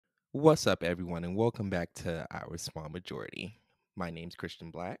What's up, everyone, and welcome back to Our Small Majority. My name's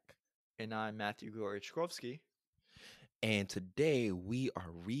Christian Black, And I'm Matthew Goryczkowski. and today we are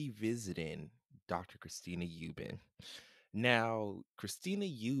revisiting Dr. Kristina Uban. Now, Kristina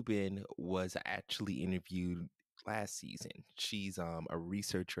Uban was actually interviewed last season. She's a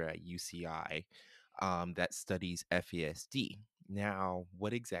researcher at UCI that studies FASD. Now,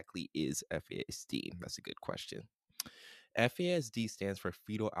 what exactly is FASD? That's a good question. FASD stands for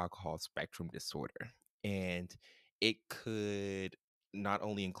Fetal Alcohol Spectrum Disorder, and it could not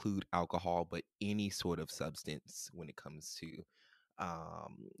only include alcohol, but any sort of substance when it comes to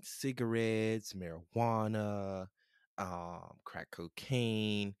cigarettes, marijuana, crack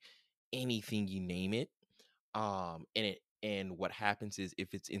cocaine, anything you name it. And what happens is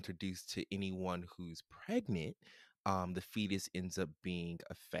if it's introduced to anyone who's pregnant, the fetus ends up being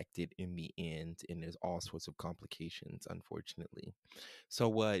affected in the end, and there's all sorts of complications, unfortunately. So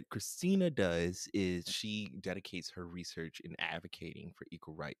what Christina does is she dedicates her research in advocating for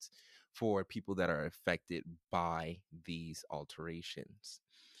equal rights for people that are affected by these alterations.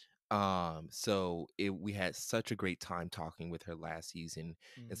 We had such a great time talking with her last season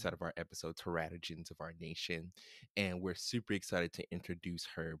instead Mm. of our episode Teratogens of Our Nation, and we're super excited to introduce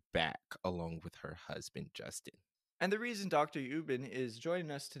her back along with her husband Justin. And the reason Dr. Uban is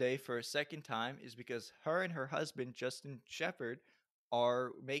joining us today for a second time is because her and her husband, Justin Shepard,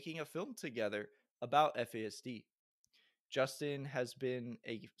 are making a film together about FASD. Justin has been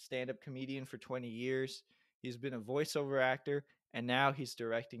a stand up comedian for 20 years, he's been a voiceover actor, and now he's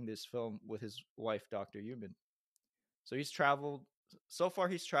directing this film with his wife, Dr. Uban. So he's traveled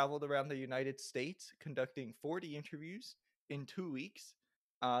around the United States conducting 40 interviews in 2 weeks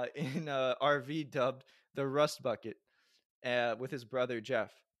in a RV dubbed the Rust Bucket with his brother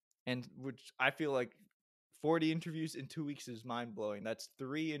Jeff. And which I feel like 40 interviews in 2 weeks is mind blowing. That's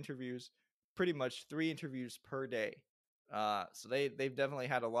pretty much three interviews per day. So they've definitely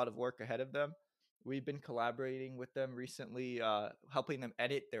had a lot of work ahead of them. We've been collaborating with them recently, helping them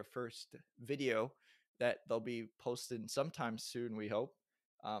edit their first video that they'll be posted sometime soon. We hope.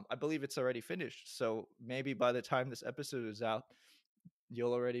 I believe it's already finished, so maybe by the time this episode is out,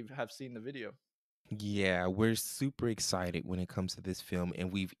 you'll already have seen the video. Yeah, we're super excited when it comes to this film,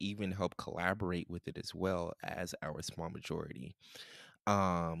 and we've even helped collaborate with it as well as Our Small Majority.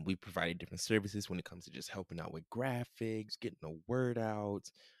 We provided different services when it comes to just helping out with graphics, getting the word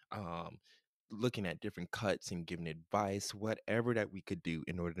out, um, looking at different cuts and giving advice, whatever that we could do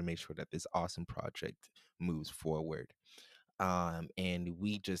in order to make sure that this awesome project moves forward. And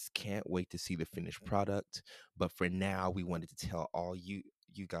we just can't wait to see the finished product. But for now, we wanted to tell all you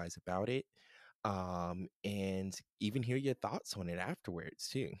guys about it, and even hear your thoughts on it afterwards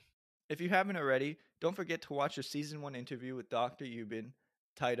too. If you haven't already, don't forget to watch the season 1 interview with Dr. Ubin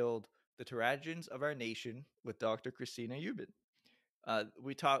titled The Teratogens of Our Nation with Dr. Kristina Uban.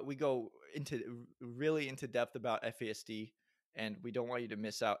 We go into really into depth about FASD, and we don't want you to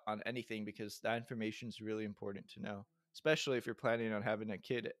miss out on anything because that information is really important to know, especially if you're planning on having a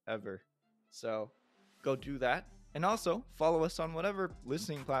kid ever. So go do that. And also follow us on whatever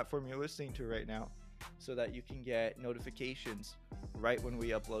listening platform you're listening to right now so that you can get notifications right when we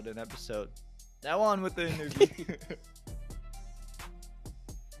upload an episode. Now on with the interview.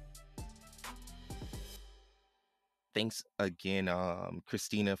 Thanks again,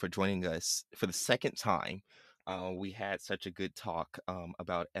 Christina, for joining us for the second time. We had such a good talk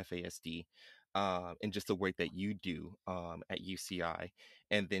about FASD and just the work that you do at UCI.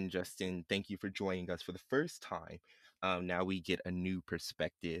 And then, Justin, thank you for joining us for the first time. Now we get a new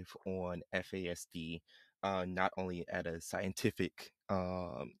perspective on FASD, not only at a scientific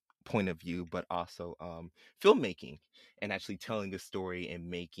point of view, but also filmmaking and actually telling a story and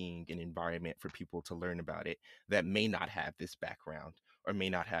making an environment for people to learn about it that may not have this background or may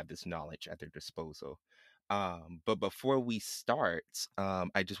not have this knowledge at their disposal. But before we start,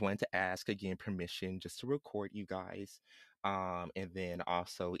 I just wanted to ask again permission just to record you guys. And then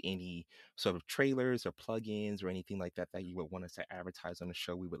also any sort of trailers or plugins or anything like that that you would want us to advertise on the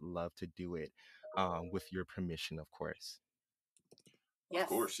show. We would love to do it with your permission, of course. Of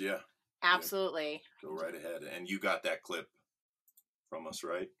course, yeah. Absolutely. Go right ahead. And you got that clip from us,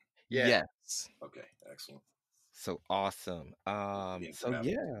 right? Yeah. Yes. Okay, excellent. So awesome. Into So that.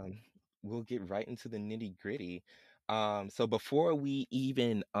 yeah, we'll get right into the nitty-gritty. So before we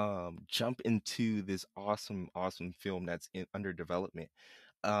even jump into this awesome film that's under development,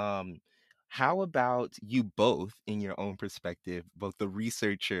 um, how about you both, in your own perspective, both the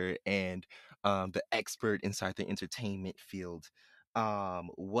researcher and the expert inside the entertainment field,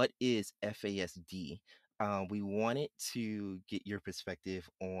 what is FASD? We wanted to get your perspective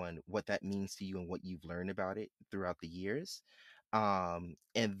on what that means to you and what you've learned about it throughout the years. And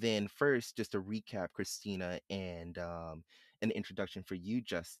then first, just to recap, Kristina, and an introduction for you,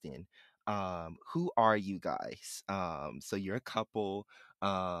 Justin. Who are you guys? So you're a couple.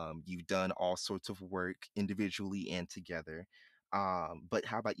 You've done all sorts of work individually and together. But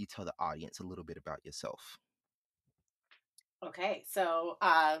how about you tell the audience a little bit about yourself? Okay, so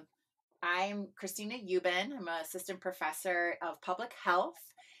I'm Kristina Uban. I'm an assistant professor of public health,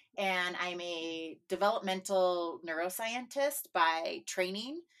 and I'm a developmental neuroscientist by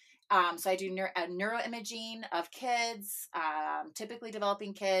training. So I do neuroimaging of kids, typically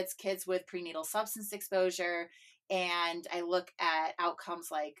developing kids, kids with prenatal substance exposure, and I look at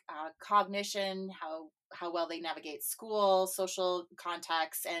outcomes like cognition, how well they navigate school, social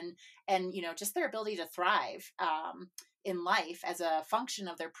contexts, and just their ability to thrive. In life as a function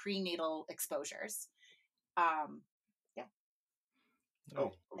of their prenatal exposures. Yeah.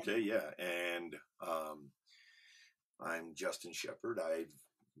 Oh, Right. okay, yeah. And I'm Justin Shepard.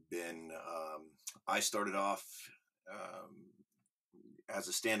 I started off um, as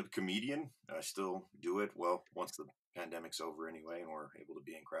a stand-up comedian. I still do it. Well, once the pandemic's over anyway, and we're able to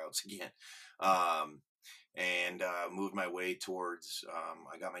be in crowds again. Um, and moved my way towards.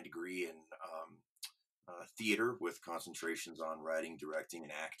 I got my degree in theater with concentrations on writing, directing,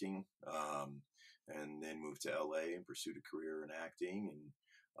 and acting. And then moved to LA and pursued a career in acting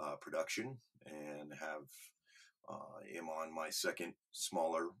and production, and am on my second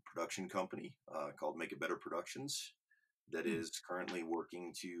smaller production company called Make It Better Productions that Hmm. is currently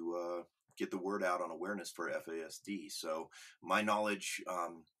working to get the word out on awareness for FASD. So my knowledge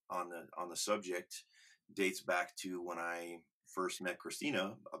on the subject dates back to when I first met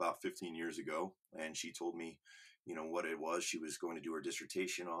Kristina about 15 years ago, and she told me, what it was she was going to do her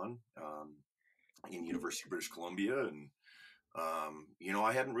dissertation on in University of British Columbia, and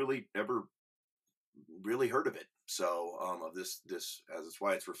I hadn't really ever really heard of it. So of this as it's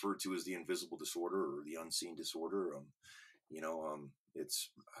why it's referred to as the invisible disorder or the unseen disorder. You know, it's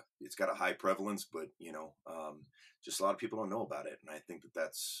got a high prevalence, but just a lot of people don't know about it, and I think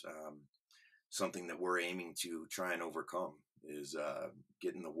that's something that we're aiming to try and overcome is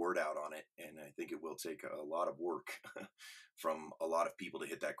getting the word out on it. And I think it will take a lot of work from a lot of people to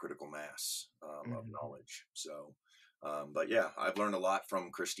hit that critical mass of Mhm. knowledge. So, but yeah, I've learned a lot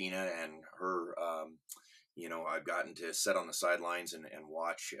from Kristina and her. I've gotten to sit on the sidelines and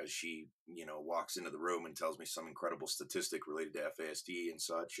watch as she, walks into the room and tells me some incredible statistic related to FASD and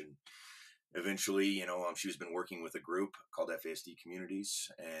such. And eventually, she's been working with a group called FASD Communities,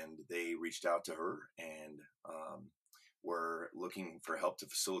 and they reached out to her and were looking for help to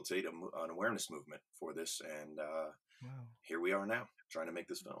facilitate an awareness movement for this. And Wow. here we are now, trying to make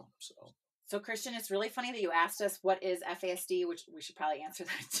this film. So, So Christian, it's really funny that you asked us what is FASD, which we should probably answer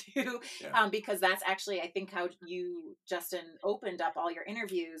that too, yeah. because that's actually, I think, how you, Justin, opened up all your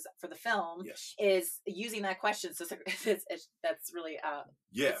interviews for the film Yes. is using that question. So that's really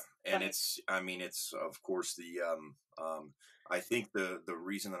Yeah. it's And funny. it's of course I think the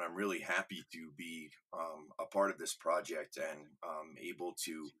reason that I'm really happy to be a part of this project and able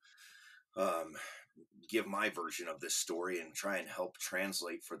to um, give my version of this story and try and help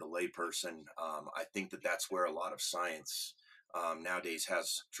translate for the layperson. I think that that's where a lot of science nowadays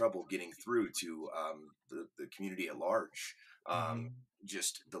has trouble getting through to the community at large. Um, Mhm.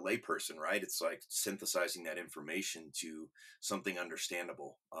 just the layperson, right? It's like synthesizing that information to something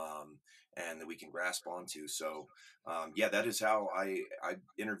understandable and that we can grasp onto. So, yeah, that is how I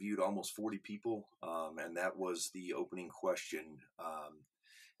interviewed almost 40 people, and that was the opening question.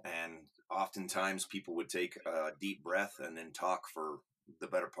 And oftentimes people would take a deep breath and then talk for the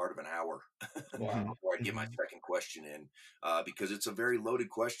better part of an hour Wow. Mhm. before I get my Mhm. second question in, because it's a very loaded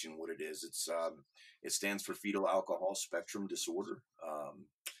question. What it is, it stands for Fetal Alcohol Spectrum Disorder.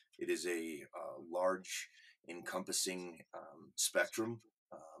 It is a large, encompassing spectrum,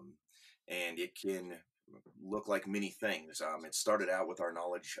 um, and it can look like many things. It started out with our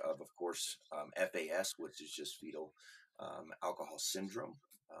knowledge of course, FAS, which is just fetal alcohol syndrome,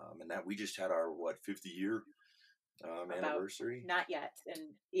 and that we just had our 50-year About anniversary. not yet,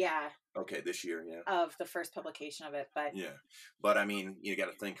 and yeah, Okay, this year, yeah. of the first publication of it, but Yeah, but I mean, you got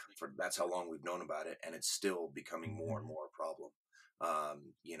to think for that's how long we've known about it, and it's still becoming more and Mhm. more a problem.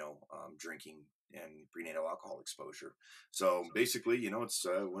 Drinking and prenatal alcohol exposure. So basically, it's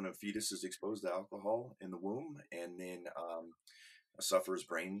when a fetus is exposed to alcohol in the womb, and then suffers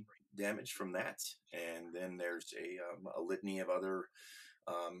brain damage from that, and then there's a litany of other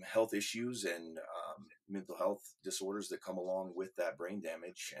health issues and mental health disorders that come along with that brain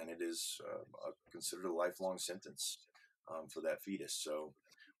damage, and it is considered a lifelong sentence for that fetus. So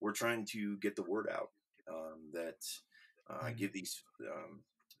we're trying to get the word out that Mhm. give these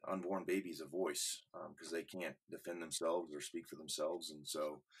unborn babies a voice because they can't defend themselves or speak for themselves, and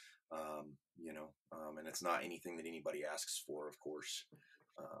so and it's not anything that anybody asks for, of course,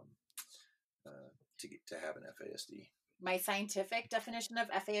 um, to have an FASD. My scientific definition of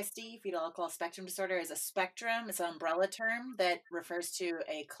FASD, fetal alcohol spectrum disorder, is a spectrum. It's an umbrella term that refers to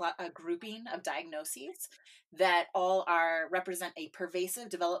a grouping of diagnoses that all represent a pervasive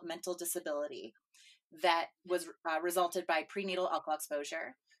developmental disability that was resulted by prenatal alcohol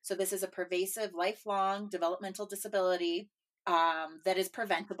exposure. So this is a pervasive, lifelong developmental disability that is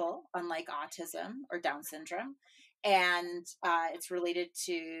preventable, unlike autism or Down syndrome, and it's related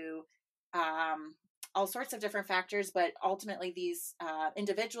to um, all sorts of different factors. But ultimately, these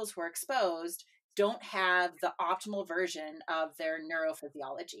individuals who are exposed don't have the optimal version of their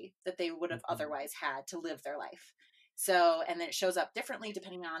neurophysiology that they would have Mhm. otherwise had to live their life. So, and then it shows up differently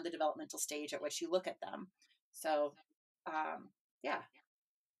depending on the developmental stage at which you look at them. So, um, yeah.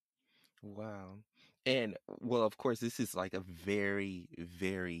 Wow. And well, of course, this is like a very,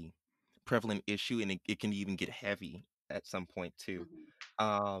 very prevalent issue, and it can even get heavy at some point too. Mhm.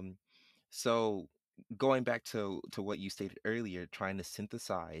 Um, so going back to what you stated earlier, trying to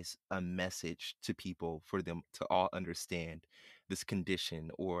synthesize a message to people for them to all understand this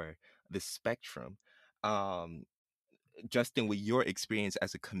condition or this spectrum. Um, Justin, with your experience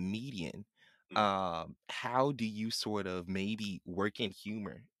as a comedian, Mm. how do you sort of maybe work in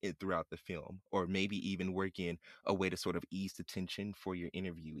humor throughout the film, or maybe even work in a way to sort of ease the tension for your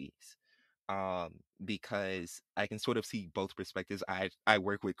interviewees? Because I can sort of see both perspectives. I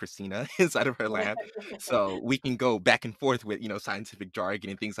work with Christina inside of her lab, so we can go back and forth with scientific jargon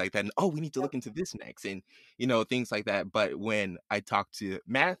and things like that. And oh, we need to Yep. look into this next, and things like that. But when I talk to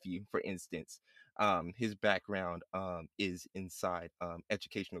Matthew, for instance, his background is inside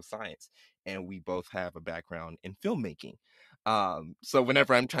educational science, and we both have a background in filmmaking. So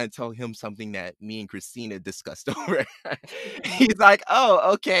whenever I'm trying to tell him something that me and Christina discussed over, he's like,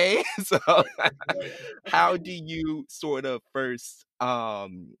 "Oh, okay." So Right. how do you sort of first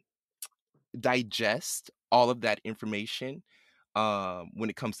digest all of that information when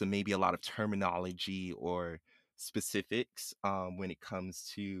it comes to maybe a lot of terminology or specifics when it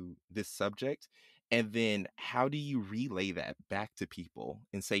comes to this subject? And then how do you relay that back to people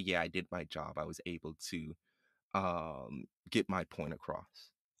and say, yeah, I did my job. I was able to get my point across?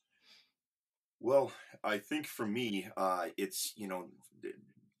 Well, I think for me, it's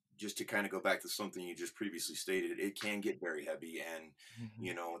just to kind of go back to something you just previously stated, it can get very heavy, and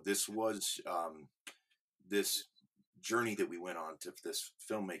Mhm. this was this journey that we went on to this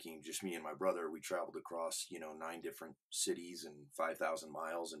filmmaking. Just me and my brother, we traveled across 9 different cities and 5,000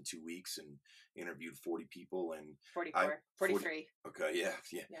 miles in 2 weeks, and interviewed 40 people, and I 44, 40. 43. Okay, yeah,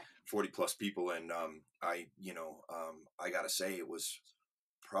 yeah, Yeah. 40 plus people, and I gotta say it was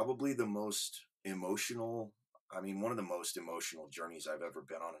probably the most emotional, I mean, one of the most emotional journeys I've ever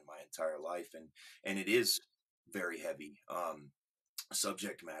been on in my entire life, and it is very heavy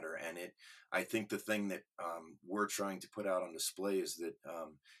subject matter, and it I think the thing that we're trying to put out on display is that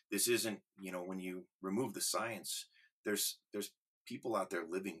this isn't, when you remove the science, there's people out there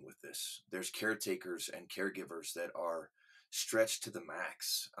living with this. There's caretakers and caregivers that are stretched to the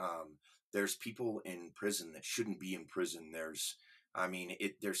max. There's people in prison that shouldn't be in prison. I mean,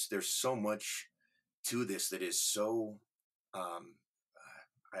 there's so much to this that is so. Um,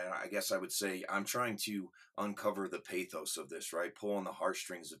 I guess I would say I'm trying to uncover the pathos of this, right? Pull on the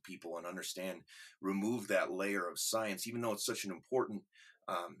heartstrings of people and understand, remove that layer of science, even though it's such an important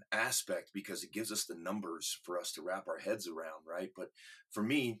aspect because it gives us the numbers for us to wrap our heads around, right? But for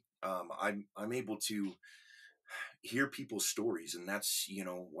me, I'm able to hear people's stories, and that's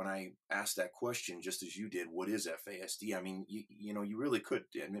when I asked that question, just as you did, what is FASD? I mean, you really could.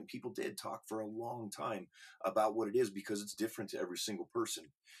 I mean, people did talk for a long time about what it is because it's different to every single person,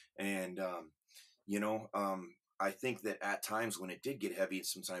 and you know I think that at times when it did get heavy,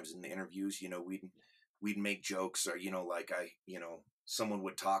 sometimes in the interviews, we'd make jokes, or like someone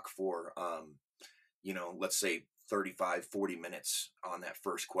would talk for let's say 35, 40 minutes on that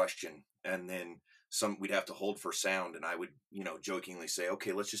first question, and then we'd have to hold for sound, and I would jokingly say,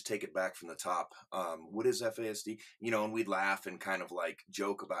 okay, let's just take it back from the top. What is FASD? And we'd laugh and kind of like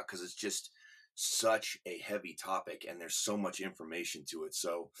joke about, because it's just such a heavy topic and there's so much information to it.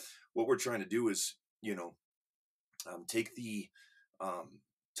 So what we're trying to do is take the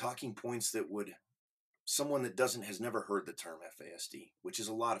talking points that would someone that has never heard the term FASD, which is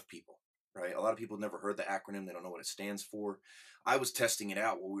a lot of people, right? A lot of people have never heard the acronym. They don't know what it stands for. I was testing it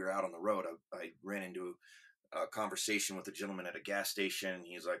out while we were out on the road. I ran into a conversation with a gentleman at a gas station. And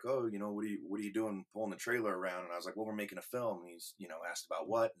he's like, "Oh, what are you doing pulling the trailer around?" And I was like, "Well, we're making a film." And he's, asked about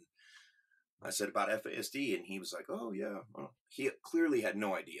what. And I said about FASD, and he was like, "Oh yeah." Well, he clearly had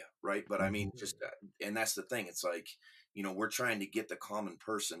no idea, right? But I mean, just and that's the thing. It's like, we're trying to get the common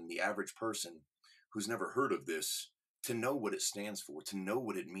person, the average person, who's never heard of this, to know what it stands for, to know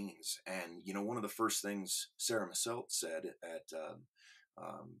what it means. And one of the first things Sarah Masselt said at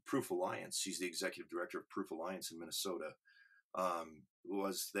Proof Alliance, she's the executive director of Proof Alliance in Minnesota,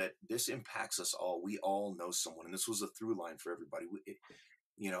 was that this impacts us all. We all know someone, and this was a through line for everybody.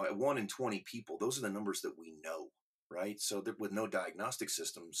 At 1 in 20 people, those are the numbers that we know, right? So that with no diagnostic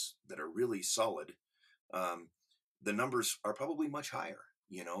systems that are really solid, um, the numbers are probably much higher.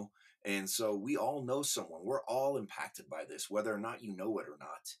 And so we all know someone. We're all impacted by this, whether or not you know it or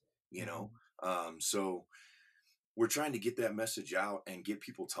not, you know. So we're trying to get that message out and get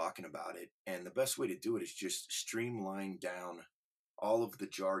people talking about it. And the best way to do it is just streamline down all of the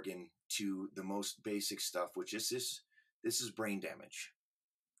jargon to the most basic stuff, which is this is brain damage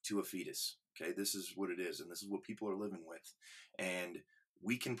to a fetus. Okay, this is what it is, and this is what people are living with. And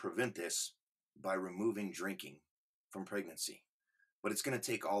we can prevent this by removing drinking from pregnancy. But it's going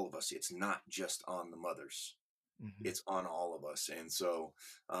to take all of us. It's not just on the mothers. It's on all of us. And so,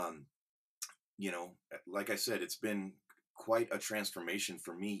 um, like I said, it's been quite a transformation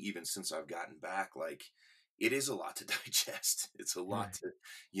for me, even since I've gotten back. Like, it is a lot to digest. It's a lot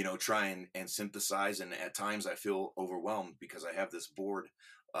to, try and synthesize. And at times I feel overwhelmed because I have this board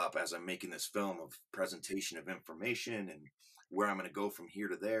up as I'm making this film of presentation of information and where I'm going to go from here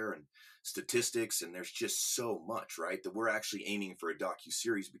to there and statistics. And there's just so much, right? That we're actually aiming for a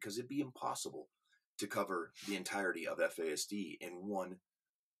docu-series because it'd be impossible to cover the entirety of FASD in one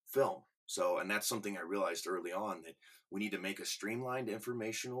film. So, and that's something I realized early on, that we need to make a streamlined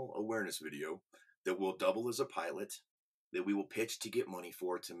informational awareness video that will double as a pilot, that we will pitch to get money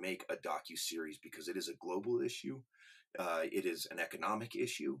for, to make a docu-series, because it is a global issue. It is an economic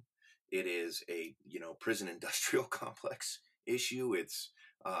issue. It is a, prison industrial complex issue. It's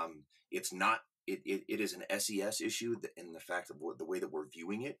not, it is an SES issue in the fact of the way that we're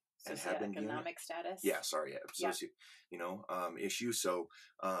viewing it and have been viewing it. Socioeconomic status. Yeah, sorry, yeah, issue. So,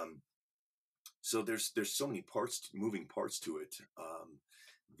 so there's so many moving parts to it,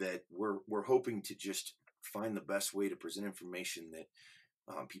 that we're hoping to just find the best way to present information that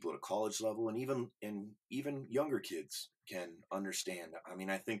people at a college level and even younger kids can understand. I mean,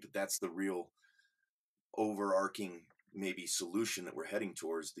 I think that that's the real overarching maybe solution that we're heading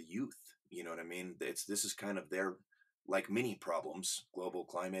towards, the youth. You know what I mean? This is kind of their, like many problems, global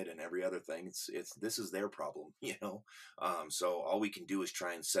climate and every other thing. This is their problem. So all we can do is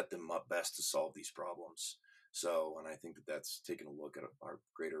try and set them up best to solve these problems. So, and I think that that's taking a look at our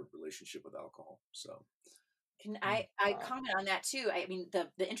greater relationship with alcohol. So, Can I comment on that too? I mean,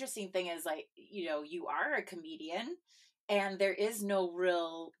 the interesting thing is, like, you are a comedian, and there is no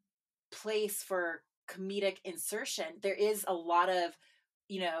real place for comedic insertion. There is a lot of,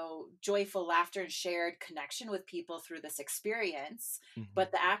 joyful laughter and shared connection with people through this experience.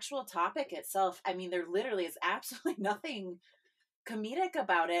 But the actual topic itself, I mean, there literally is absolutely nothing comedic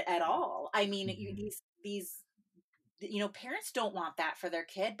about it at all. I mean, these parents don't want that for their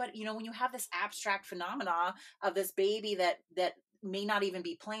kid, but when you have this abstract phenomena of this baby that may not even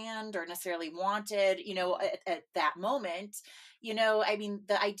be planned or necessarily wanted, at that moment, I mean,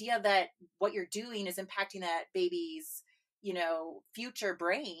 the idea that what you're doing is impacting that baby's, future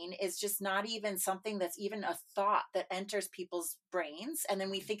brain is just not even something that's even a thought that enters people's brains. And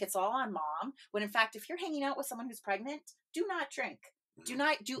then we think it's all on mom, when in fact, if you're hanging out with someone who's pregnant, do not drink. Do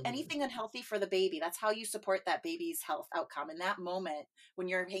not do anything unhealthy for the baby. That's how you support that baby's health outcome in that moment when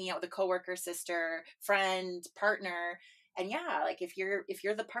you're hanging out with a coworker, sister, friend, partner. And yeah, like if you're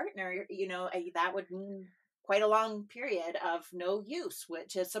the partner, that would mean quite a long period of no use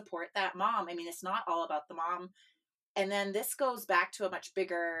to support that mom. I mean, it's not all about the mom. And then this goes back to a much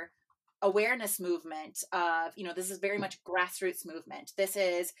bigger awareness movement of, this is very much grassroots movement. This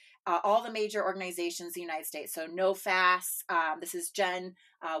is all the major organizations in the United States. So NoFast, this is Jen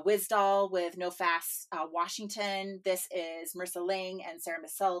Wisdahl with NoFast Washington. This is Marissa Ling and Sarah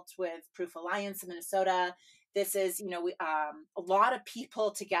Masselt with Proof Alliance in Minnesota. This is, a lot of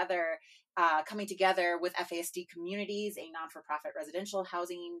people together, coming together with FASD Communities, a non-for-profit residential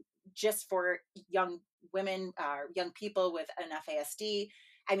housing just for young women, young people with an FASD.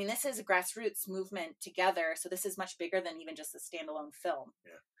 I mean, this is a grassroots movement together. So this is much bigger than even just a standalone film.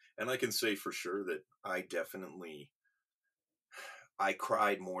 Yeah. And I can say for sure that I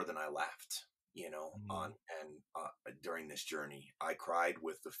cried more than I laughed, Mhm. during this journey. I cried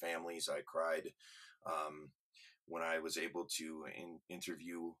with the families. I cried um, when I was able to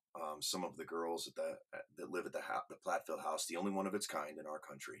interview some of the girls that live at the Platteville House, the only one of its kind in our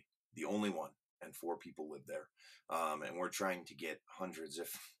country, the only one, and 4 people live there, and we're trying to get hundreds,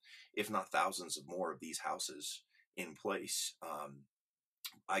 if not thousands, of more of these houses in place.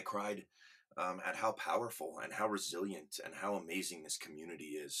 I cried at how powerful and how resilient and how amazing this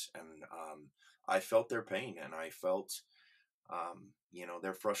community is, and I felt their pain, and I felt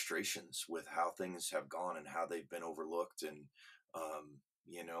their frustrations with how things have gone and how they've been overlooked, and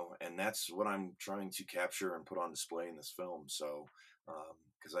and that's what I'm trying to capture and put on display in this film. So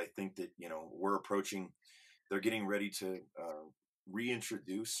because I think that they're getting ready to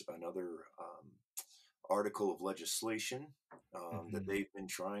reintroduce another article of legislation that Mhm. they've been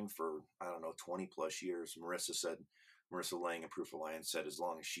trying for, I don't know, 20 plus years. Marissa Lang and Proof Alliance said as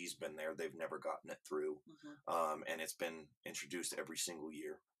long as she's been there, they've never gotten it through. Mhm. And it's been introduced every single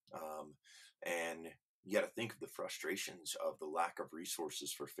year. And you got to think of the frustrations of the lack of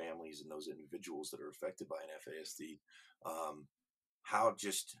resources for families and those individuals that are affected by an FASD. Um, how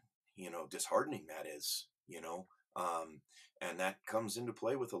just, disheartening that is. Um, and that comes into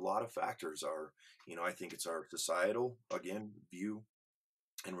play with a lot of factors. I think it's our societal, again, view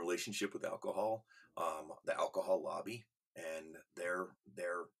and relationship with alcohol, the alcohol lobby, and their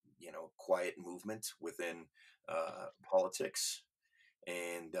quiet movement within politics,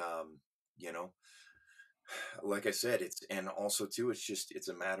 and you know, like I said, and also too, it's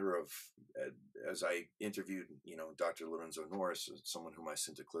a matter of as I interviewed, Dr. Lorenzo Norris, someone whom I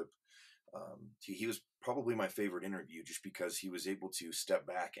sent a clip. He was probably my favorite interview just because he was able to step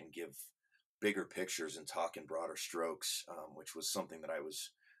back and give bigger pictures and talk in broader strokes, which was something that I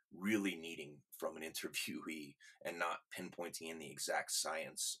was really needing from an interviewee, and not pinpointing in the exact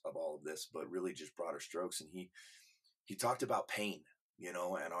science of all of this, but really just broader strokes. And he talked about pain, and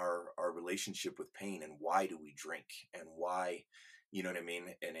our relationship with pain, and why do we drink, and why, you know what I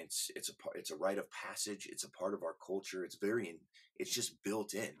mean? And it's a rite of passage. It's a part of our culture. It's just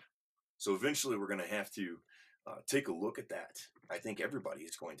built in. So eventually we're going to have to take a look at that. I think everybody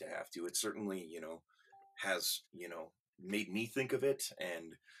is going to have to. It certainly, has, made me think of it,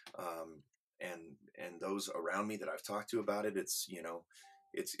 um, and those around me that I've talked to about it.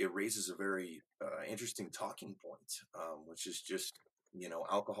 It raises a very interesting talking point, which is just,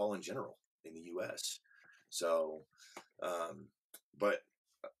 alcohol in general in the U.S. So, um, but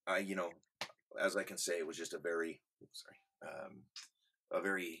I, as I can say, it was just a very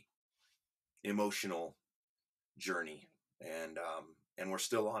emotional journey, and we're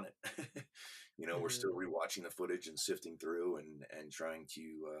still on it. We're still Mhm. rewatching the footage and sifting through, and trying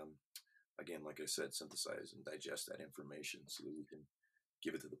to again, like I said, synthesize and digest that information so that we can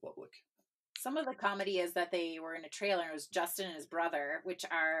give it to the public. Some of the comedy is that they were in a trailer. It was Justin and his brother, which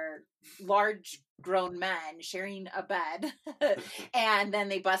are large grown men sharing a bed. And then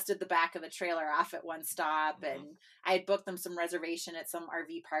they busted the back of the trailer off at one stop. Mhm. And I had booked them some reservation at some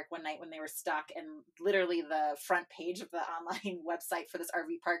RV park one night when they were stuck. And literally the front page of the online website for this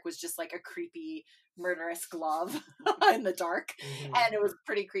RV park was just like a creepy, murderous glove in the dark. Mhm. And it was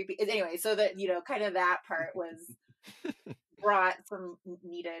pretty creepy. Anyway, so that, kind of that part was brought some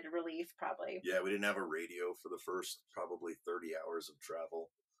needed relief, probably. Yeah, we didn't have a radio for the first probably 30 hours of travel.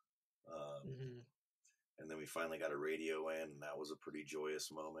 Um, Mhm. and then we finally got a radio in, and that was a pretty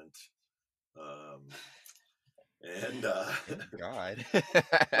joyous moment. Um, and Thank God.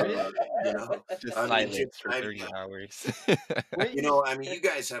 When you know, Just I mean, silence for 30 hours. when you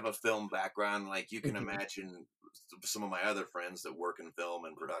guys have a film background. Like, you can imagine some of my other friends that work in film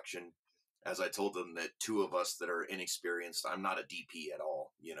and production. As I told them that 2 of us that are inexperienced, I'm not a DP at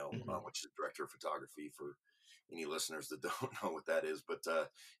all, Mhm. which is director of photography for any listeners that don't know what that is. But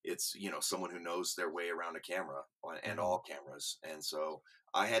it's, someone who knows their way around a camera and Mhm. all cameras. And so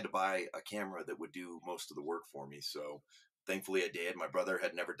I had to buy a camera that would do most of the work for me. So thankfully I did. My brother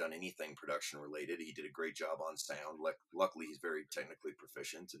had never done anything production related. He did a great job on sound. Luckily, he's very technically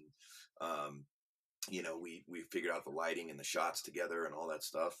proficient, and we figured out the lighting and the shots together and all that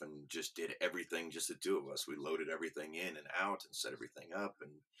stuff, and just did everything, just the 2 of us. We loaded everything in and out and set everything up,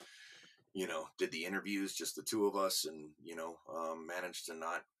 and did the interviews, just the 2 of us, and managed to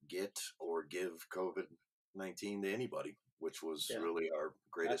not get or give COVID-19 to anybody, which was Yeah, really our that's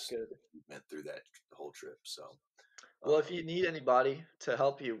greatest good. achievement through that whole trip. So Well, if um, you need anybody to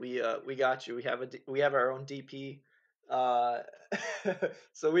help you, we got you. We have our own DP. Uh,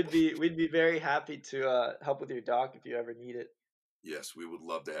 so we'd be very happy to help with your doc if you ever need it. Yes, we would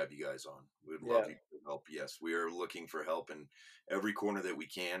love to have you guys on. We would love Yeah. you to help. Yes, we are looking for help in every corner that we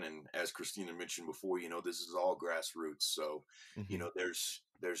can. And as Kristina mentioned before, this is all grassroots. So, Hmm.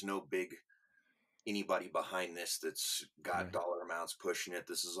 there's no big anybody behind this that's got Right. dollar amounts pushing it.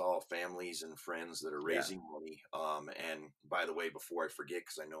 This is all families and friends that are Yeah. raising money. And by the way, before I forget,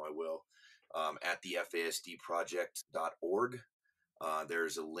 because I know I will, at the FASDproject.org,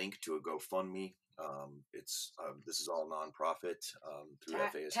 there's a link to a GoFundMe. It's this is all nonprofit through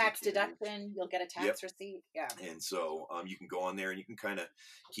FASD Tax communities. deduction, you'll get a Yep. tax receipt. Yeah. And so you can go on there and you can kind of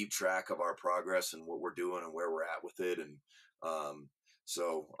keep track of our progress and what we're doing and where we're at with it. And um,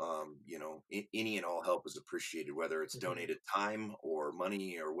 any and all help is appreciated, whether it's Hmm. donated time or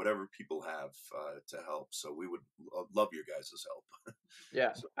money or whatever people have to help. So we would love your guys' help.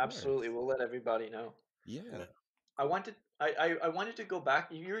 Yeah, So, absolutely. Course. We'll let everybody know. yeah, Yeah. I cool. wanted I wanted to go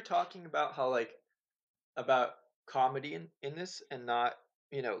back. You were talking about how like about comedy in this and not,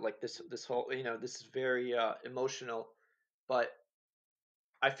 like this whole, this is very emotional, but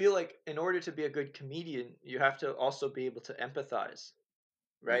I feel like in order to be a good comedian, you have to also be able to empathize,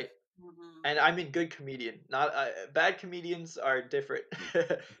 Mm, right? Hmm. And I mean good comedian, not bad comedians are different.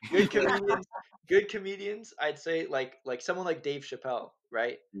 mm, good comedians, good comedians, I'd say like someone like Dave Chappelle,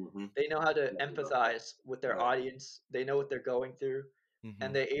 right? mm-hmm. They know how to Yeah, we love that. empathize with their Right. audience. They know what they're going through, and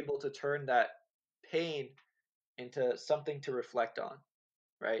Hmm. they're able to turn that pain into something to reflect on,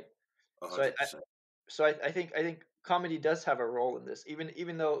 right? So I 100%. so I think comedy does have a role in this,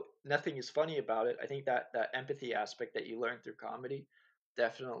 even though nothing is funny about it. I think that empathy aspect that you learn through comedy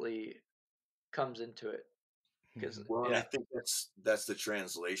definitely comes into it because Hmm. Well, and I yeah. think that's the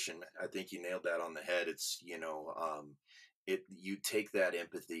translation. I think you nailed that on the head. It's you take that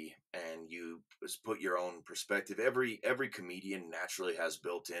empathy and you just put your own perspective. Every comedian naturally has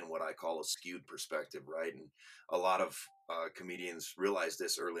built in what I call a skewed perspective, right? And a lot of comedians realize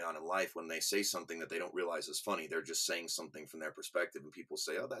this early on in life when they say something that they don't realize is funny. They're just saying something from their perspective, and people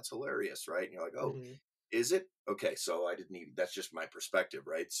say, "Oh, that's hilarious," right? And you're like, "Oh, Hmm. is it okay?" So I didn't even, that's just my perspective,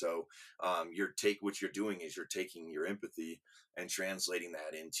 right? So what you're doing is you're taking your empathy and translating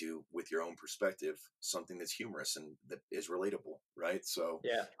that into, with your own perspective, something that's humorous and that is relatable, right? So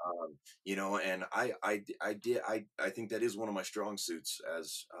Yeah. and I think that is one of my strong suits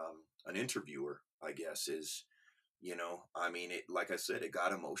as an interviewer, I guess, is I mean, it, like I said, it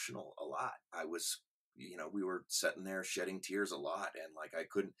got emotional a lot. I was, we were sitting there shedding tears a lot. And like, I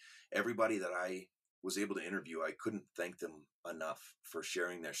couldn't, everybody that I was able to interview, I couldn't thank them enough for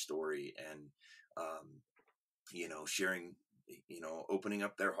sharing their story and, um, sharing, opening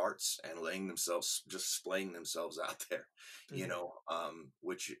up their hearts and laying themselves, just splaying themselves out there, Hmm.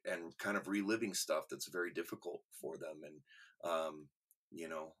 which, and kind of reliving stuff that's very difficult for them. And,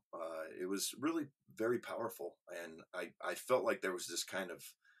 it was really very powerful. And I felt like there was this kind of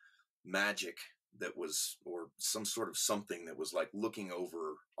magic that was, or some sort of something that was like looking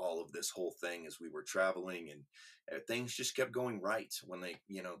over all of this whole thing as we were traveling, and things just kept going right when they,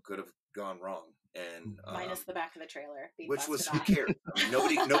 could have gone wrong. And, Hmm. Minus the back of the trailer being which was, busted who off. cares? I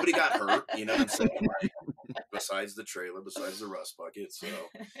mean, nobody got hurt. You know what I'm saying? Like, besides the trailer, besides the rust bucket. So,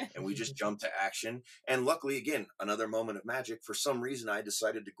 and we just jumped to action. And luckily, again, another moment of magic. For some reason, I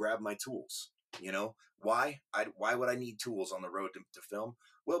decided to grab my tools. Why? Why would I need tools on the road to film?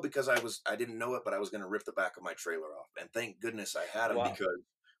 Well, because I didn't know it, but I was going to rip the back of my trailer off, and thank goodness I had them, Wow. because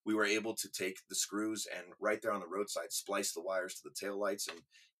we were able to take the screws and right there on the roadside splice the wires to the taillights and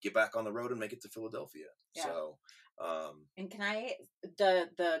get back on the road and make it to Philadelphia. Yeah. So, And can I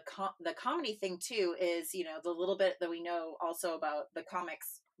the comedy thing too is, the little bit that we know also about the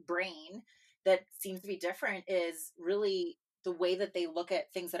comics brain that seems to be different is really the way that they look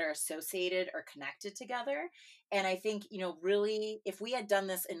at things that are associated or connected together. And I think, really, if we had done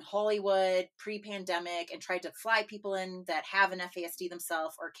this in Hollywood pre-pandemic and tried to fly people in that have an FASD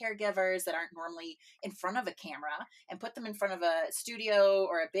themselves, or caregivers that aren't normally in front of a camera, and put them in front of a studio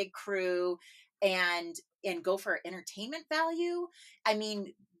or a big crew, and go for entertainment value, I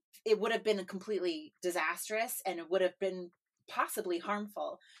mean, it would have been completely disastrous, and it would have been possibly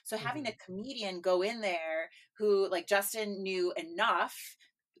harmful. So having Hmm. a comedian go in there who, like Justin, knew enough,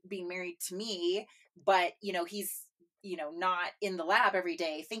 being married to me, but he's not in the lab every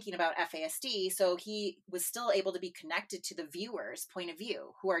day thinking about FASD, so he was still able to be connected to the viewer's point of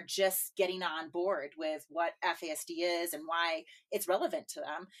view, who are just getting on board with what FASD is and why it's relevant to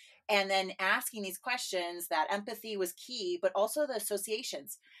them, and then asking these questions. That empathy was key, but also the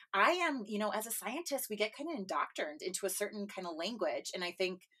associations. I am, as a scientist, we get kind of indoctrined into a certain kind of language, and I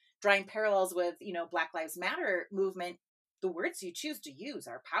think drawing parallels with Black Lives Matter movement, the words you choose to use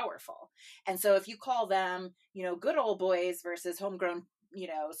are powerful. And so if you call them, good old boys versus homegrown,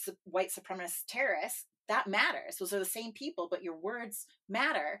 white supremacist terrorists, that matters. Those are the same people, but your words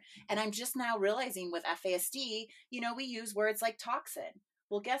matter. And I'm just now realizing with FASD, we use words like toxin.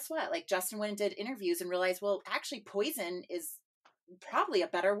 Well, guess what? Like Justin went and did interviews and realized, well, actually poison is probably a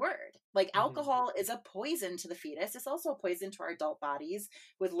better word. Like alcohol is a poison to the fetus. It's also a poison to our adult bodies,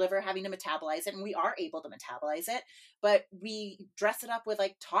 with liver having to metabolize it, and we are able to metabolize it, but we dress it up with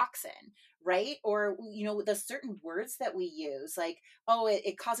like toxin, right? Or, the certain words that we use, like, oh,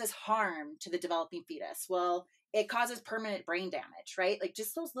 it causes harm to the developing fetus. Well, it causes permanent brain damage, right? Like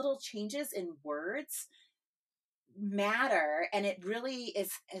just those little changes in words matter, and it really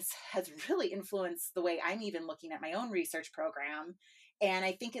has really influenced the way I'm even looking at my own research program. And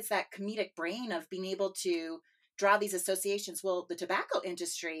I think it's that comedic brain of being able to draw these associations. Well, the tobacco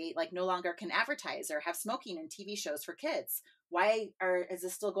industry like no longer can advertise or have smoking in TV shows for kids. Is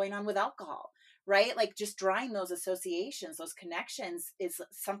this still going on with alcohol, right? Like just drawing those associations, those connections is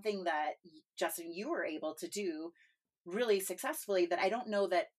something that, Justin, you were able to do really successfully, that I don't know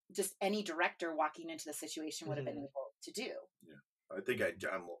that just any director walking into the situation would have been able to do. Yeah, I think I'd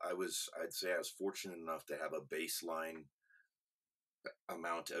say I was fortunate enough to have a baseline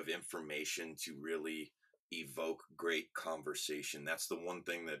amount of information to really evoke great conversation. That's the one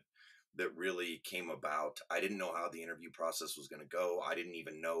thing that really came about. I didn't know how the interview process was going to go. I didn't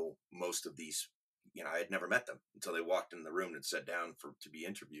even know most of these. I had never met them until they walked in the room and sat down to be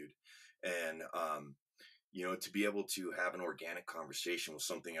interviewed, and to be able to have an organic conversation was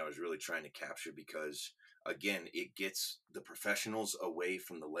something I was really trying to capture, because again, it gets the professionals away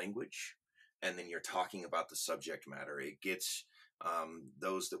from the language, and then you're talking about the subject matter. It gets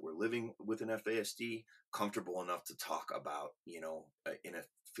those that were living with an FASD comfortable enough to talk about,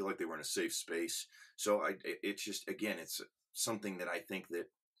 feel like they were in a safe space. So it's just, again, it's something that I think that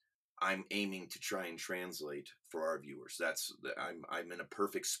I'm aiming to try and translate for our viewers. I'm in a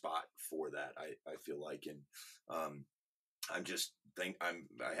perfect spot for that. I feel like, and I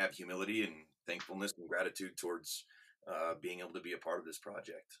have humility and thankfulness and gratitude towards being able to be a part of this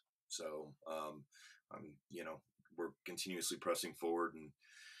project. So we're continuously pressing forward and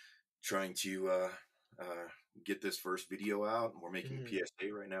trying to get this first video out, and we're making a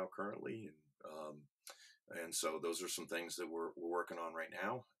PSA right now currently, and so those are some things that we're working on right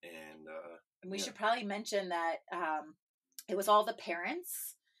now. And we should probably mention that it was all the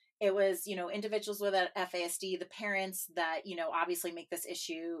parents. It was, individuals with a FASD, the parents that, obviously make this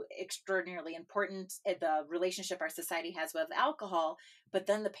issue extraordinarily important, the relationship our society has with alcohol. But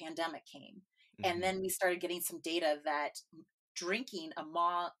then the pandemic came. And then we started getting some data that drinking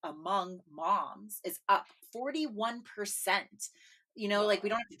among moms is up 41%. Wow. Like we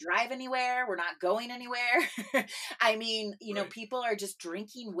don't have to drive anywhere. We're not going anywhere. I mean, Right. people are just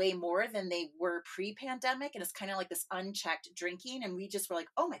drinking way more than they were pre-pandemic. And it's kind of like this unchecked drinking. And we just were like,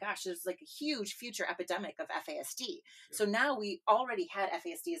 oh my gosh, there's like a huge future epidemic of FASD. Yeah. So now we already had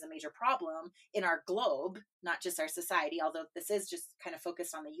FASD as a major problem in our globe, not just our society, although this is just kind of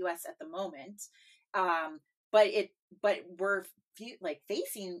focused on the US at the moment. But we're like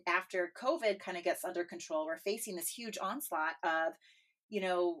facing, after COVID kind of gets under control, we're facing this huge onslaught of,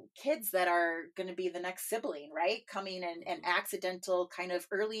 kids that are going to be the next sibling, right? Coming and accidental kind of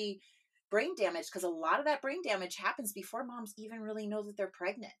early brain damage, because a lot of that brain damage happens before moms even really know that they're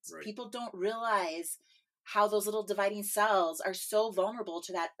pregnant. Right. People don't realize how those little dividing cells are so vulnerable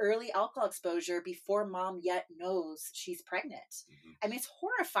to that early alcohol exposure before mom yet knows she's pregnant. I mean, it's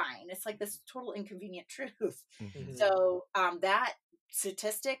horrifying. It's like this total inconvenient truth. So that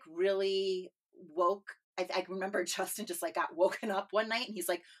statistic really woke. I remember Justin just like got woken up one night and he's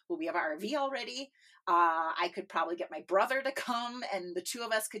like, well, we have our RV already. I could probably get my brother to come and the two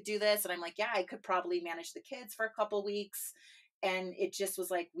of us could do this. And I'm like, yeah, I could probably manage the kids for a couple weeks. And it just was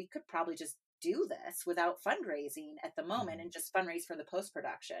like, we could probably just do this without fundraising at the moment and just fundraise for the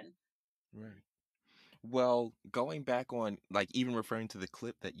post-production. Right. Well, going back on, like, even referring to the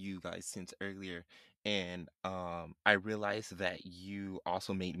clip that you guys sent earlier, and I realized that you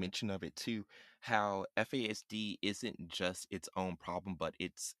also made mention of it too, how FASD isn't just its own problem, but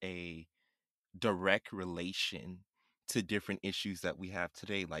it's a direct relation to different issues that we have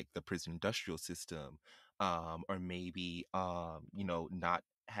today, like the prison industrial system, or maybe not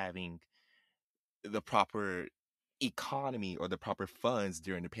having the proper economy or the proper funds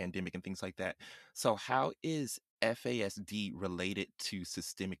during the pandemic and things like that. So how is FASD related to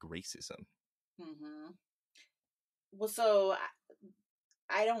systemic racism? Well, so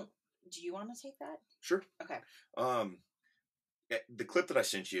I don't, do you want to take that? Sure. Okay. the clip that I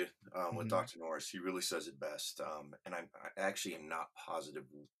sent you with Mhm. Dr. Norris, he really says it best. And I actually am not positive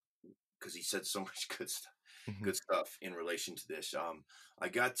because he said so much Mhm. good stuff in relation to this. I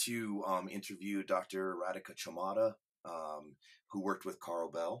got to interview Dr. Radhika Chamada, who worked with Carl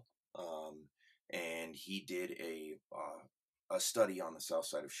Bell, um, and he did a study on the south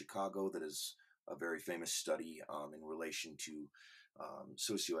side of Chicago that is a very famous study in relation to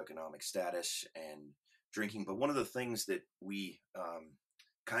socioeconomic status and drinking. But one of the things that we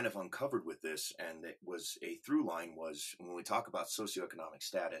kind of uncovered with this, and that was a through line, was when we talk about socioeconomic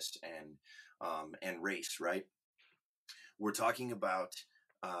status and race, right? We're talking about.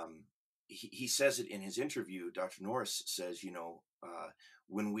 He says it in his interview. Dr. Norris says,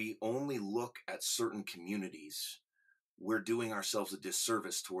 when we only look at certain communities, we're doing ourselves a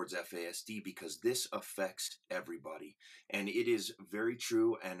disservice towards FASD because this affects everybody. And it is very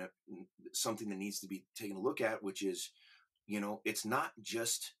true, and something that needs to be taken a look at, which is, it's not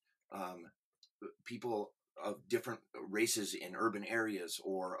just um, people of different races in urban areas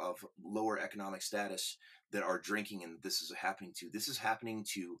or of lower economic status that are drinking, and this is happening to. This is happening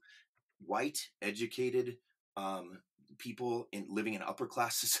to white, educated um, people living in upper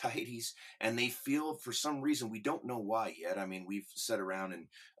class societies, and they feel, for some reason, we don't know why yet. I mean, we've sat around and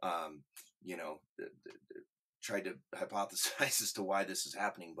um, you know tried to hypothesize as to why this is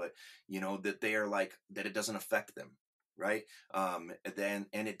happening, but that they are like that, it doesn't affect them, right? And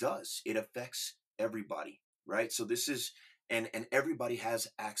it does. It affects everybody, right? So this is, and everybody has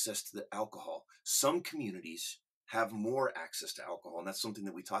access to the alcohol. Some communities have more access to alcohol, and that's something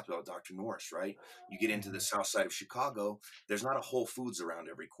that we talked about with Dr. Norris, right? You get into the Mhm. south side of Chicago, there's not a Whole Foods around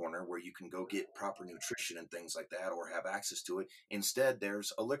every corner where you can go get proper nutrition and things like that or have access to it. Instead,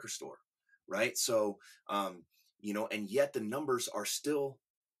 there's a liquor store, right? So um, and yet the numbers are still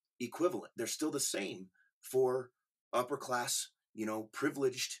equivalent. They're still the same for upper class,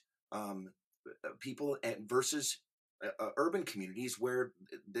 privileged um, people versus urban communities where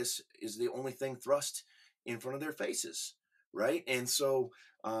this is the only thing thrust in front of their faces, right? And so,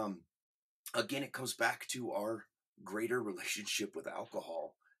 um, again, it comes back to our greater relationship with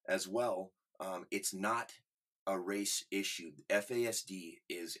alcohol as well. It's not a race issue. FASD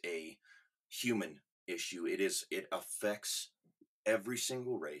is a human issue. It affects every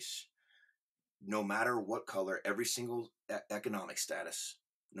single race, no matter what color, every single economic status,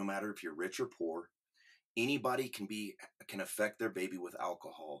 no matter if you're rich or poor. Anybody can affect their baby with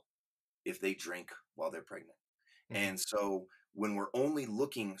alcohol if they drink while they're pregnant. Mhm. And so when we're only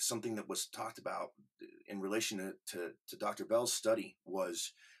looking, something that was talked about in relation to Dr. Bell's study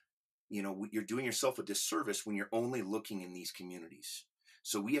was, you're doing yourself a disservice when you're only looking in these communities.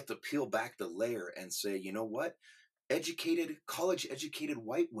 So we have to peel back the layer and say, you know what? College educated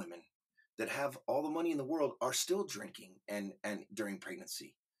white women that have all the money in the world are still drinking and during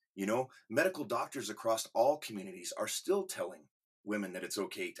pregnancy. Medical doctors across all communities are still telling women that it's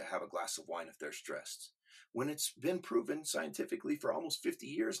okay to have a glass of wine if they're stressed, when it's been proven scientifically for almost 50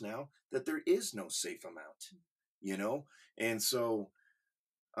 years now that there is no safe amount. you know and so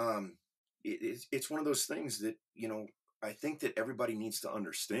um it's one of those things that I think that everybody needs to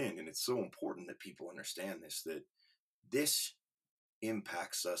understand, and it's so important that people understand this, that this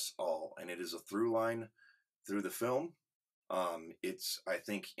impacts us all, and it is a through line through the film. It's, I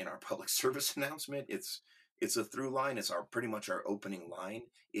think, in our public service announcement, it's a through line. It's our pretty much our opening line.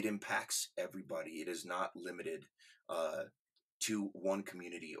 It impacts everybody. It is not limited uh, to one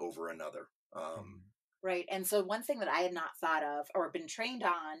community over another. Mhm. Right. And so, one thing that I had not thought of or been trained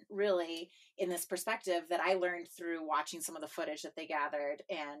on really in this perspective that I learned through watching some of the footage that they gathered,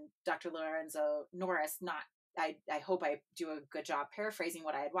 and Dr. Lorenzo Norris, not, I hope I do a good job paraphrasing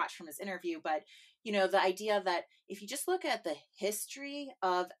what I had watched from his interview, but the idea that if you just look at the history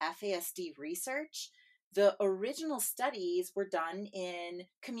of FASD research, the original studies were done in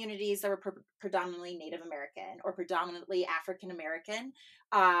communities that were predominantly Native American or predominantly African American,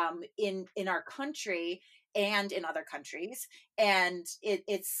 in our country and in other countries, and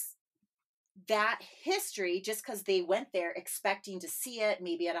it's that history, just because they went there expecting to see it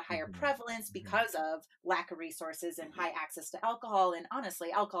maybe at a higher Mhm. prevalence Mhm. because of lack of resources and Mhm. high access to alcohol. And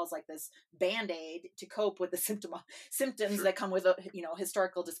honestly, alcohol is like this band-aid to cope with the symptoms Sure. that come with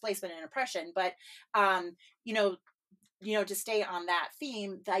historical displacement and oppression. But um you know to stay on that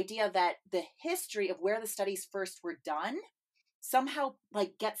theme, the idea that the history of where the studies first were done somehow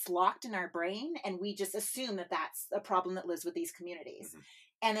like gets locked in our brain, and we just assume that that's a problem that lives with these communities. Mhm.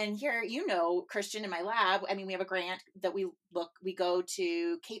 And then here, Christian, in my lab, I mean, we have a grant that we go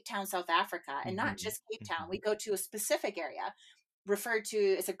to Cape Town, South Africa, and not Mhm. just Cape Town, Mhm. we go to a specific area referred to,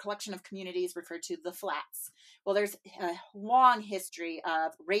 it's a collection of communities referred to the flats, Well, there's a long history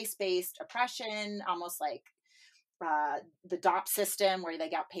of race-based oppression, almost like the DOP system, where they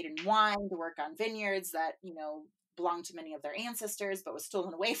got paid in wine to work on vineyards that, belonged to many of their ancestors, but was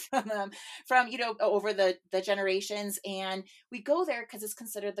stolen away from them from, over the generations. And we go there because it's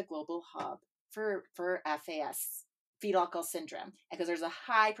considered the global hub for FAS, fetal alcohol syndrome, because there's a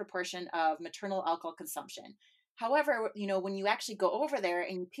high proportion of maternal alcohol consumption. However, when you actually go over there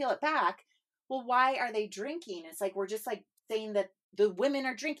and you peel it back, well, why are they drinking? It's like we're just like saying that the women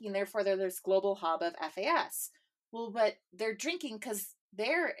are drinking, therefore they're this global hub of FAS. Well, but they're drinking because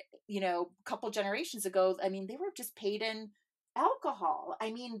they're, a couple generations ago, I mean, they were just paid in alcohol.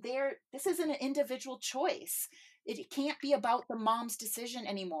 I mean, this isn't an individual choice. It can't be about the mom's decision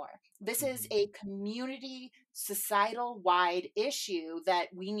anymore. This is a community, societal wide issue that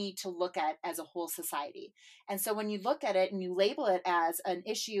we need to look at as a whole society. And so when you look at it and you label it as an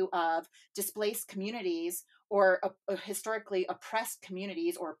issue of displaced communities or historically oppressed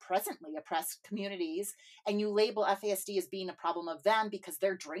communities or presently oppressed communities, and you label FASD as being a problem of them because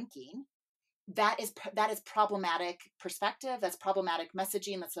they're drinking, that is problematic perspective. That's problematic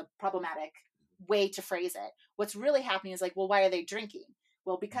messaging. That's a problematic way to phrase it. What's really happening is like, well, why are they drinking?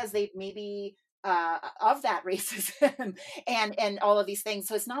 Well, because they maybe of that racism and all of these things.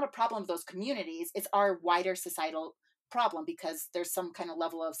 So it's not a problem of those communities. It's our wider societal problem because there's some kind of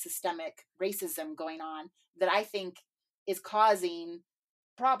level of systemic racism going on that I think is causing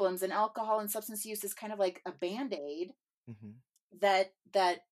problems. And alcohol and substance use is kind of like a band-aid Mm-hmm.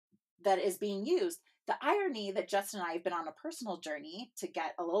 that is being used. The irony that Justin and I have been on a personal journey, to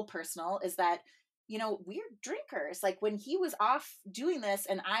get a little personal, is that, we're drinkers. Like when he was off doing this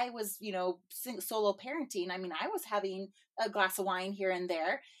and I was, solo parenting, I mean, I was having a glass of wine here and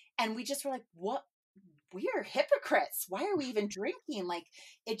there. And we just were like, what? We are hypocrites. Why are we even drinking? Like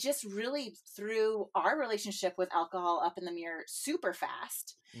it just really threw our relationship with alcohol up in the mirror super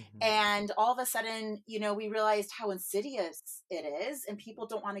fast. Mm-hmm. And all of a sudden, we realized how insidious it is and people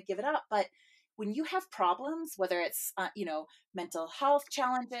don't want to give it up. But when you have problems, whether it's, mental health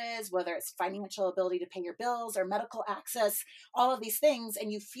challenges, whether it's financial ability to pay your bills or medical access, all of these things,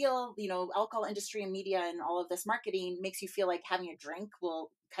 and you feel, alcohol industry and media and all of this marketing makes you feel like having a drink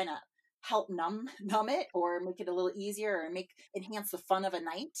will kind of help numb it or make it a little easier or enhance the fun of a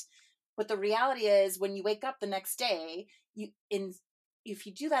night. But the reality is when you wake up the next day, if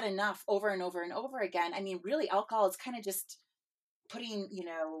you do that enough over and over and over again, I mean, really alcohol is kind of just putting,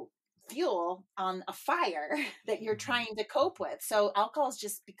 fuel on a fire that you're trying to cope with. So alcohol is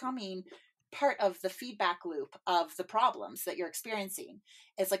just becoming part of the feedback loop of the problems that you're experiencing.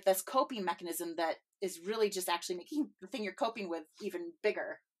 It's like this coping mechanism that is really just actually making the thing you're coping with even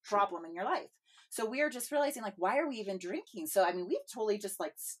bigger problem in your life. So we are just realizing like, why are we even drinking? So, I mean, we've totally just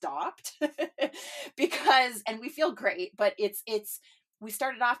like stopped and we feel great, but we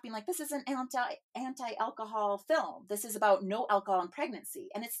started off being like, this is an anti-alcohol film. This is about no alcohol in pregnancy.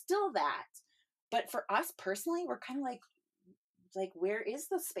 And it's still that. But for us personally, we're kind of like, where is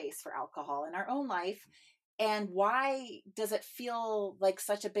the space for alcohol in our own life? And why does it feel like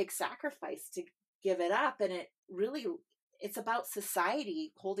such a big sacrifice to give it up? And it's about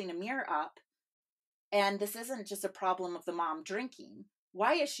society holding a mirror up. And this isn't just a problem of the mom drinking.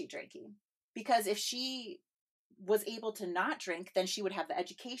 Why is she drinking? Because if she was able to not drink, then she would have the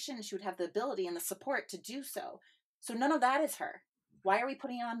education, she would have the ability and the support to do so. So none of that is her. Why are we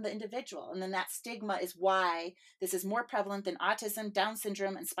putting it on the individual? And then that stigma is why this is more prevalent than autism, Down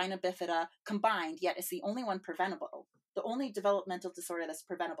syndrome, and spina bifida combined, yet it's the only one preventable, the only developmental disorder that's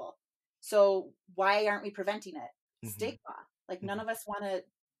preventable. So why aren't we preventing it? Mm-hmm. Stigma. Like none of us want to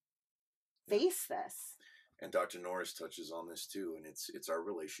face this. And Dr. Norris touches on this too, and it's our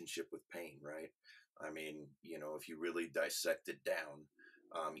relationship with pain, right? I mean, if you really dissect it down,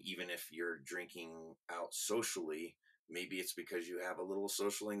 even if you're drinking out socially, maybe it's because you have a little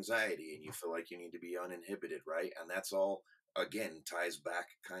social anxiety and you feel like you need to be uninhibited, right? And that's all, again, ties back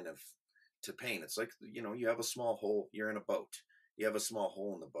kind of to pain. It's like, you have a small hole, you're in a boat. You have a small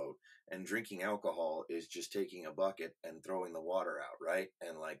hole in the boat, and drinking alcohol is just taking a bucket and throwing the water out, right?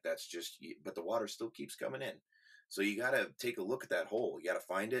 And like that's just, but the water still keeps coming in. So you got to take a look at that hole. You got to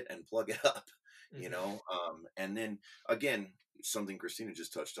find it and plug it up, and then again, something Kristina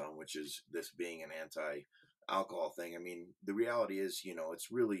just touched on, which is this being an anti-alcohol thing. I mean, the reality is,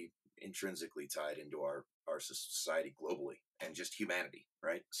 it's really intrinsically tied into our society globally and just humanity,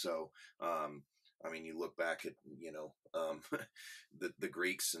 right? So, I mean, you look back at, the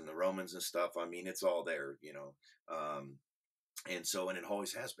Greeks and the Romans and stuff. I mean, it's all there, and it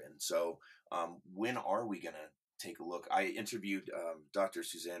always has been. So when are we going to take a look? I interviewed Dr.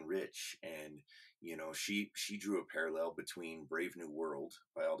 Suzanne Rich, and, she drew a parallel between Brave New World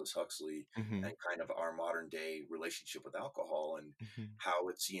by Aldous Huxley Mhm. and kind of our modern day relationship with alcohol, and Mhm. how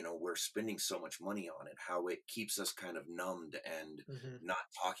it's, we're spending so much money on it, how it keeps us kind of numbed and Hmm.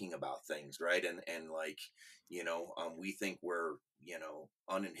 not talking about things, right? And like, we think we're,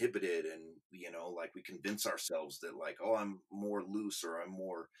 uninhibited, and, like we convince ourselves that, like, oh, I'm more loose, or I'm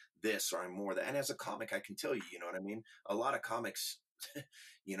more this, or I'm more that. And as a comic, I can tell you, you know what I mean? A lot of comics,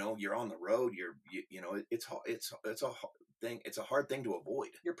 you're on the road, it's a thing, it's a hard thing to avoid,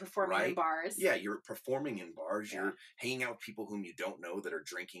 You're performing in right? bars. Yeah, you're performing in bars, Yeah. you're hanging out with people whom you don't know that are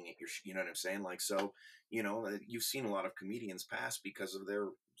drinking at your, you know what I'm saying? Like, so, you've seen a lot of comedians pass because of their,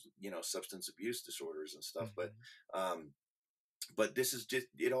 substance abuse disorders and stuff. But Mhm. um but this is just,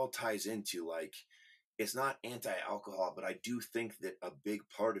 it all ties into, like, it's not anti-alcohol, but I do think that a big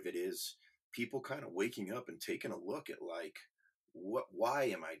part of it is people kind of waking up and taking a look at, like, why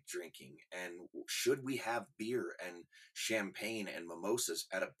am I drinking, and should we have beer and champagne and mimosas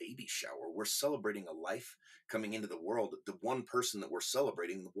at a baby shower? We're celebrating a life coming into the world. The one person that we're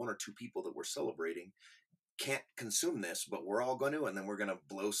celebrating, the one or two people that we're celebrating, can't consume this, but we're all going to, and then we're going to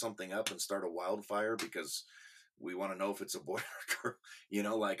blow something up and start a wildfire because we want to know if it's a boy or a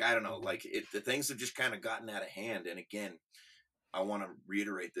girl. Like, I don't know, Mhm. like, the things have just kind of gotten out of hand. And again, I want to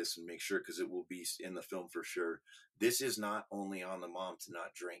reiterate this and make sure, because it will be in the film for sure. This is not only on the mom to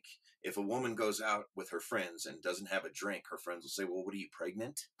not drink. If a woman goes out with her friends and doesn't have a drink, her friends will say, well, what are you,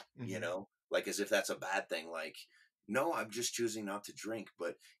 pregnant? Mhm. Like, as if that's a bad thing. Like, no, I'm just choosing not to drink.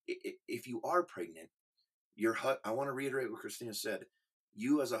 But if you are pregnant, I want to reiterate what Kristina said.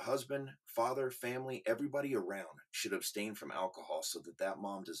 You, as a husband, father, family, everybody around, should abstain from alcohol, so that that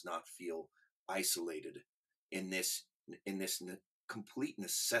mom does not feel isolated in this complete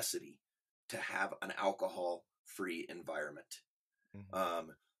necessity to have an alcohol free environment. Mhm.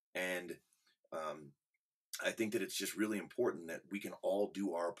 Um, and um, I think that it's just really important that we can all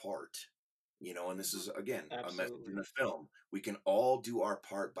do our part. And this Mhm. is, again, a message in Absolutely. the film. We can all do our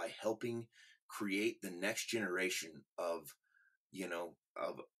part by helping create the next generation of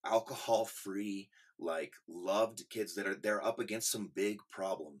alcohol free, like, loved kids that they're up against some big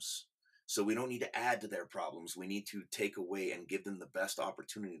problems. So we don't need to add to their problems. We need to take away and give them the best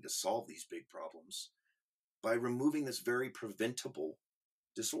opportunity to solve these big problems by removing this very preventable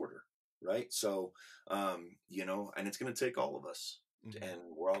disorder, right? So, and it's going to take all of us, Mhm. and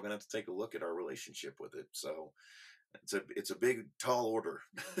we're all going to have to take a look at our relationship with it. So it's a big, tall order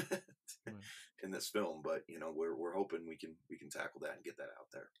Right. in this film, but we're hoping we can tackle that and get that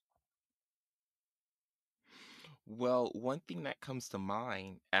out there. Well, one thing that comes to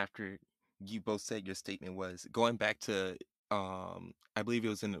mind after you both said your statement was going back to I believe it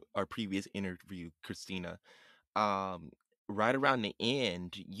was in our previous interview, Christina. um right around the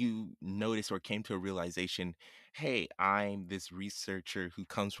end you noticed or came to a realization, hey, I'm this researcher who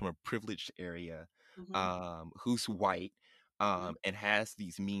comes from a privileged area, Mhm. who's white, Mhm. and has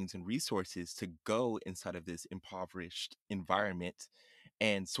these means and resources to go inside of this impoverished environment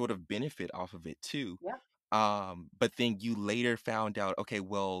and sort of benefit off of it too. Yep. But then you later found out, okay,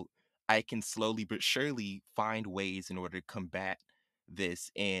 well, I can slowly but surely find ways in order to combat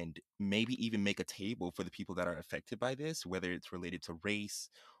this and maybe even make a table for the people that are affected by this, whether it's related to race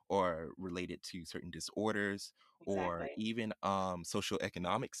or related to certain disorders or Exactly. even social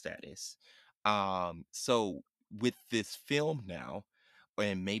economic status. So with this film now,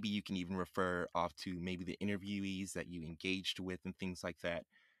 and maybe you can even refer off to maybe the interviewees that you engaged with and things like that.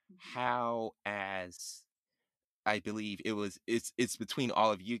 Mhm. How, as I believe it's between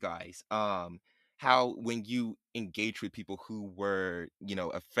all of you guys. How when you engage with people who were,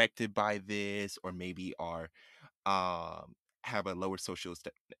 affected by this or maybe are have a lower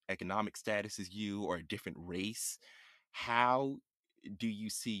economic status as you or a different race, how do you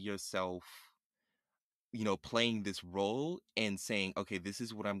see yourself, playing this role and saying, okay, this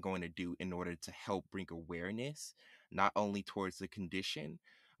is what I'm going to do in order to help bring awareness, not only towards the condition,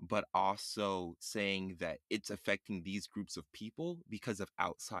 but also saying that it's affecting these groups of people because of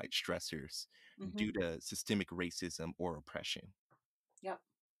outside stressors due Mhm. to systemic racism or oppression. Yep.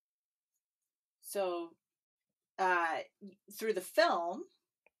 So, through the film,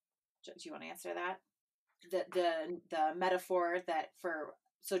 do you want to answer that? The metaphor that for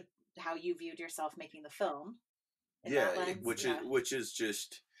so how you viewed yourself making the film in Yeah, that lens? which is Yeah.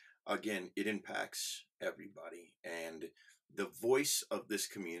 just, again, it impacts everybody, and the voice of this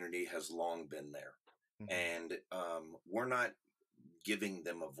community has long been there, Hmm. and we're not giving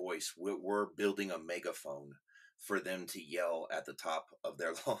them a voice. We're building a megaphone for them to yell at the top of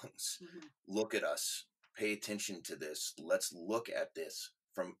their lungs. Mhm. Look at us. Pay attention to this. Let's look at this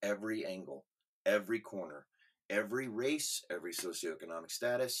from every angle. every corner, every race, every socioeconomic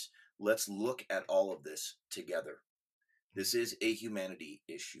status. Let's look at all of this together. This is a humanity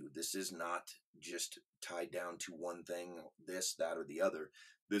issue. This is not just tied down to one thing, this, that, or the other.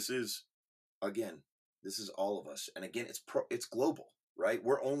 This is, again, this is all of us. And again, it's global, right?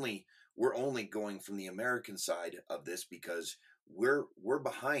 We're only going from the American side of this because we're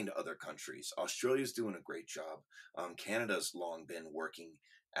behind other countries. Australia's doing a great job. Canada's long been working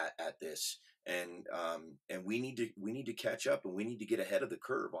at this, and we need to catch up, and we need to get ahead of the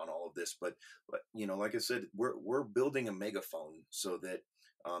curve on all of this. But like I said, we're building a megaphone so that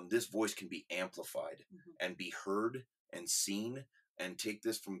this voice can be amplified and be heard and seen, and take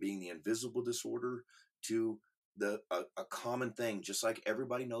this from being the invisible disorder to a common thing, just like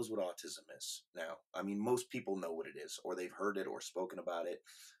everybody knows what autism is now. I mean, most people know what it is, or they've heard it, or spoken about it,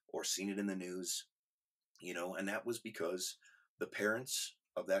 or seen it in the news. And that was because the parents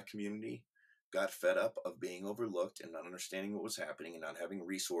of that community got fed up of being overlooked and not understanding what was happening, and not having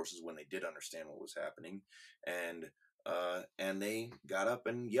resources when they did understand what was happening, and they got up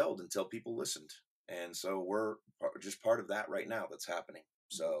and yelled until people listened. And so we're just part of that right now that's happening.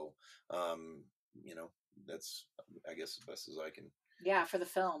 So um, you know that's, I guess, as best as I can. Yeah, for the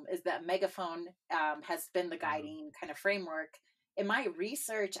film is that megaphone has been the guiding kind of framework. In my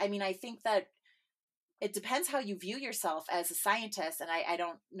research, I mean, I think that it depends how you view yourself as a scientist, and I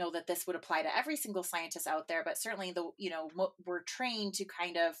don't know that this would apply to every single scientist out there, but certainly we're trained to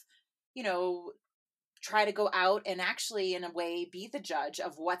kind of you know try to go out and actually in a way be the judge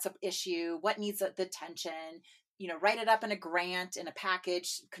of what's an issue, what needs the attention, write it up in a grant, in a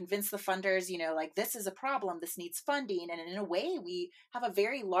package, convince the funders, like this is a problem, this needs funding. And in a way we have a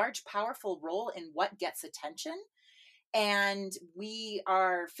very large powerful role in what gets attention, and we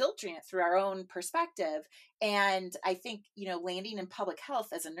are filtering it through our own perspective. And I think landing in public health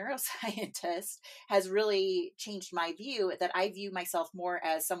as a neuroscientist has really changed my view, that I view myself more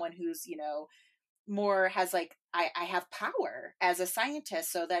as someone who's more has like I have power as a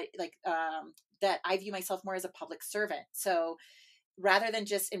scientist, so that that I view myself more as a public servant. So rather than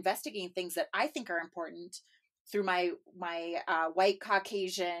just investigating things that I think are important through my white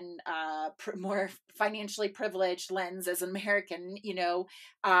Caucasian, more financially privileged lens as an American,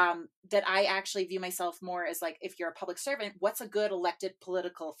 that I actually view myself more as like, if you're a public servant, what's a good elected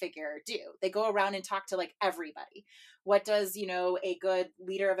political figure do? They go around and talk to like everybody. What does a good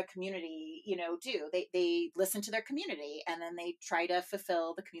leader of a community do? They listen to their community, and then they try to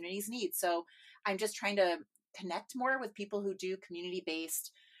fulfill the community's needs. So I'm just trying to connect more with people who do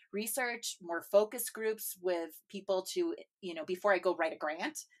community-based research, more focus groups with people to, before I go write a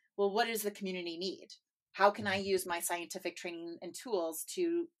grant, well, what does the community need? How can I use my scientific training and tools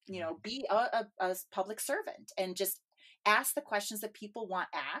to, be a public servant and just ask the questions that people want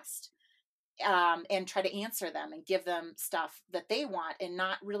asked, and try to answer them and give them stuff that they want, and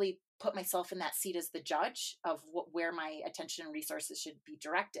not really put myself in that seat as the judge of where my attention and resources should be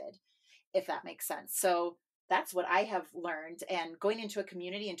directed, if that makes sense. So that's what I have learned. And going into a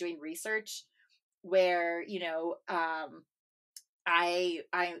community and doing research where,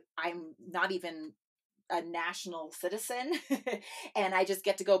 I'm not even a national citizen and I just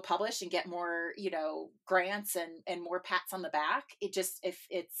get to go publish and get more, grants and more pats on the back. If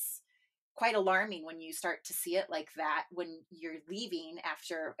it's quite alarming when you start to see it like that, when you're leaving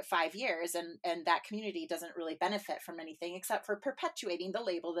after 5 years, and that community doesn't really benefit from anything except for perpetuating the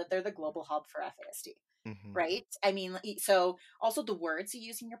label that they're the global hub for FASD. Mm-hmm. Right. I mean, so also the words you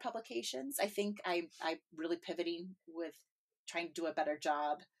use in your publications, I think I'm really pivoting with trying to do a better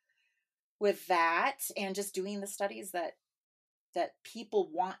job with that, and just doing the studies that people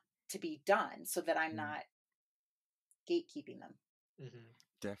want to be done, so that I'm not gatekeeping them. Mm-hmm.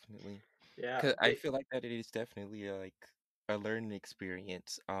 Definitely. Yeah. 'Cause I feel like that it is definitely like a learning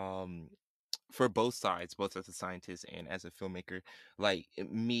experience. For both sides, both as a scientist and as a filmmaker. Like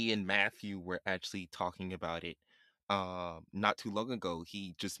me and Matthew were actually talking about it not too long ago.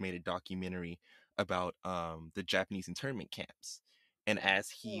 He just made a documentary about the Japanese internment camps. And as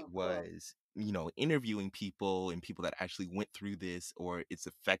he Oh, cool. was, interviewing people and people that actually went through this, or it's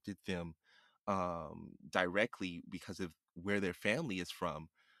affected them directly because of where their family is from,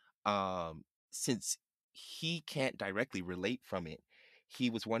 um since he can't directly relate from it, he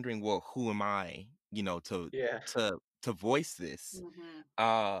was wondering, well, who am I, to Yeah. voice this.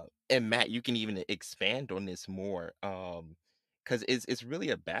 Hmm. And Matt, you can even expand on this more, because it's really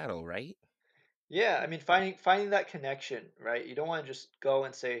a battle, right? Yeah, I mean, finding that connection, right? You don't want to just go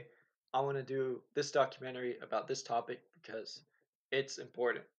and say, I want to do this documentary about this topic because it's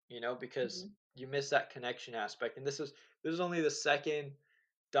important, because Hmm. you miss that connection aspect. And this is only the second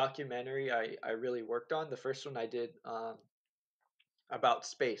documentary I really worked on. The first one I did about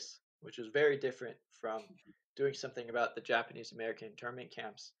space, which was very different from doing something about the Japanese American internment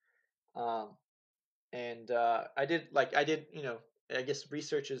camps. Um, and I did, I guess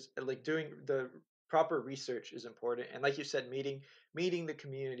research is like doing the proper research is important. And like you said, meeting the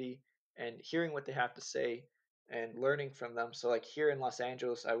community and hearing what they have to say and learning from them. So like here in Los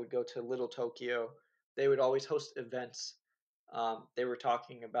Angeles, I would go to Little Tokyo. They would always host events. They were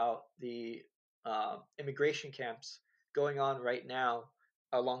talking about the immigration camps going on right now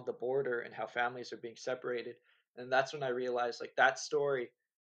along the border and how families are being separated. And that's when I realized like that story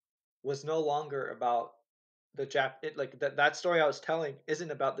was no longer about that story I was telling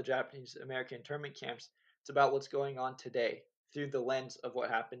isn't about the Japanese American internment camps. It's about what's going on today through the lens of what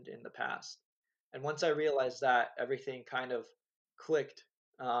happened in the past. And once I realized that, everything kind of clicked,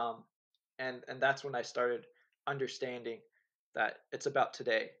 um, and that's when I started understanding that it's about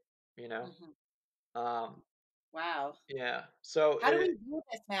today. You know, Mhm. um, Wow. yeah. So, How do we view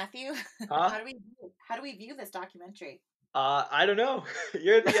this, Matthew? huh? How do we view this documentary? I don't know.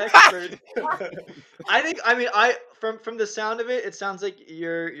 You're the expert. I think. I mean, from the sound of it, it sounds like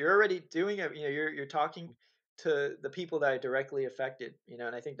you're already doing it. You know, you're talking to the people that are directly affected. You know,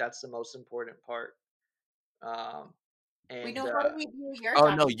 and I think that's the most important part. Um, We and know, how do we view your Oh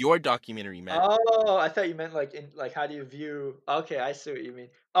no, documentary? your documentary, Matt. oh, I thought you meant like in like how do you view? Okay, I see what you mean.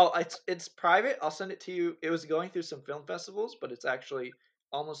 Oh, it's private. I'll send it to you. It was going through some film festivals, but it's actually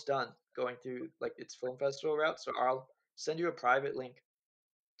almost done going through like its film festival route. So I'll send you a private link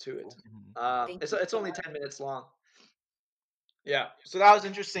to it. Cool. Mhm. Thank It's you it's so only much. 10 minutes long. Yeah, so that was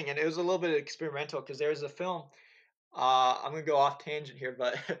interesting, and it was a little bit experimental because there's a film. I'm gonna go off tangent here,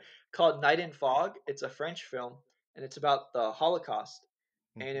 but called Night in Fog. It's a French film, and it's about the Holocaust.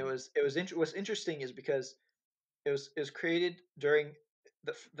 And Mhm. what's interesting is because it was created during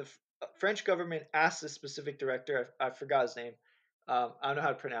the French government asked this specific director. I forgot his name. I don't know how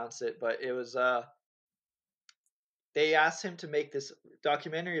to pronounce it, but it was they asked him to make this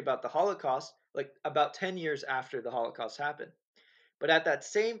documentary about the Holocaust, like about 10 years after the Holocaust happened. But at that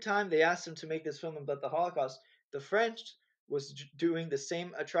same time, they asked him to make this film about the Holocaust. The French was doing the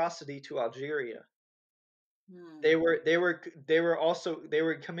same atrocity to Algeria. Hmm. They were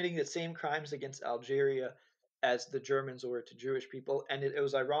committing the same crimes against Algeria as the Germans were to Jewish people, and it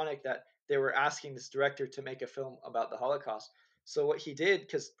was ironic that they were asking this director to make a film about the Holocaust. So what he did,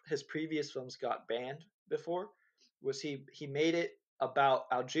 because his previous films got banned before, was he made it about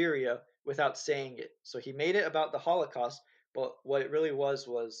Algeria without saying it. So he made it about the Holocaust, but what it really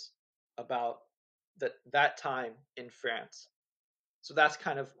was about that time in France. So that's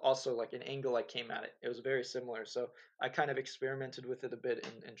kind of also like an angle I came at it. It was very similar. So I kind of experimented with it a bit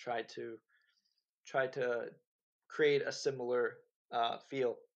and tried to create a similar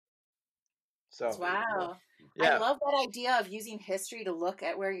feel. That's So very cool. Wow. I yeah. love that idea of using history to look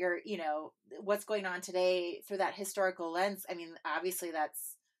at where you're, what's going on today through that historical lens. I mean, obviously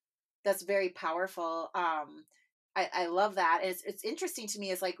that's very powerful. I love that. And it's interesting to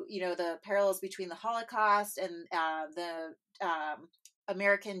me is like, the parallels between the Holocaust and the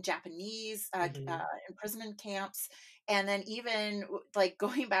American Japanese Hmm. imprisonment camps. And then even like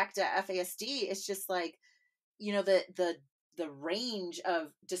going back to FASD, it's just like, the range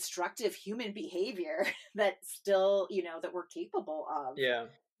of destructive human behavior that still, that we're capable of, Yeah.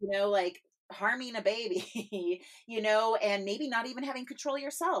 like harming a baby, and maybe not even having control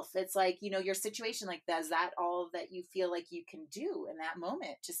yourself. It's like, your situation, like, is that all that you feel like you can do in that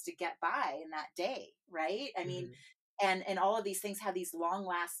moment just to get by in that day, right? I mean, Hmm. and all of these things have these long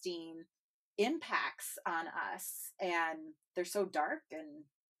lasting impacts on us, and they're so dark. And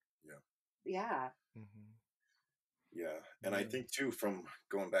Yeah. yeah. Mhm. Yeah. And I Yeah. think too, from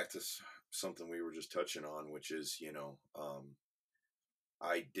going back to something we were just touching on, which is,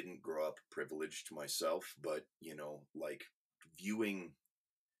 I didn't grow up privileged myself, but, like viewing,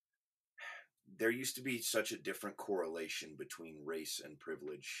 there used to be such a different correlation between race and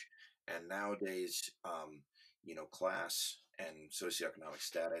privilege. And nowadays, class and socioeconomic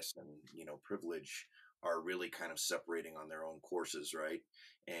status and, privilege are really kind of separating on their own courses, right?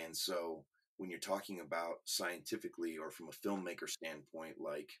 And so when you're talking about scientifically or from a filmmaker standpoint,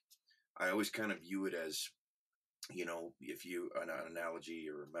 like I always kind of view it as, if you an analogy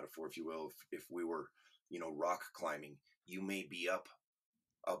or a metaphor, if you will, if we were, rock climbing, you may be up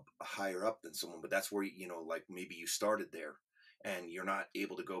higher up than someone, but that's where like maybe you started there, and you're not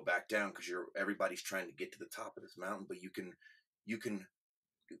able to go back down because everybody's trying to get to the top of this mountain, but you can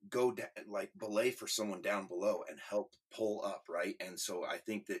go down, like belay for someone down below and help pull up, right? And so I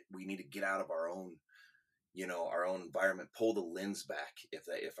think that we need to get out of our own our own environment, pull the lens back, if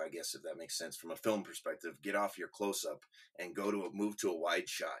I guess if that makes sense from a film perspective, get off your close up and move to a wide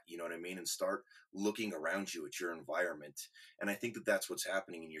shot, you know what I mean, and start looking around you at your environment. And I think that that's what's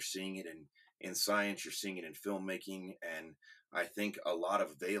happening, and you're seeing it in science, you're seeing it in filmmaking, and I think a lot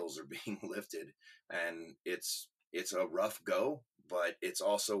of veils are being lifted, and it's a rough go, but it's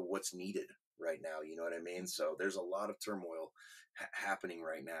also what's needed right now, you know what I mean? So there's a lot of turmoil happening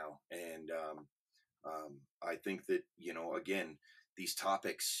right now, and I think that, again, these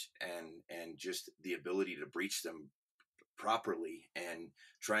topics and just the ability to breach them properly and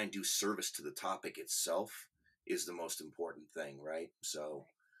try and do service to the topic itself is the most important thing, right? So,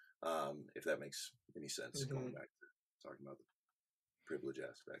 if that makes any sense, going Mm-hmm. back to talking about the privilege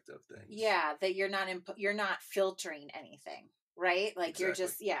aspect of things. Yeah, that you're not filtering anything, right? Like you're Exactly.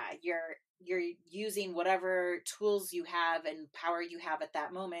 just, yeah, you're using whatever tools you have and power you have at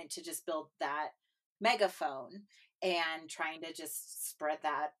that moment to just build that megaphone and trying to just spread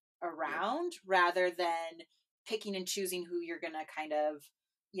that Yep. around rather than picking and choosing who you're going to kind of,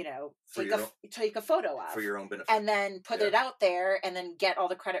 For your own, take a photo for of your own benefit. and then put Yeah. it out there and then get all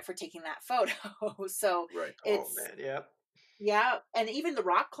the credit for taking that photo. So Right. Oh it's, man, yeah. yeah, and even the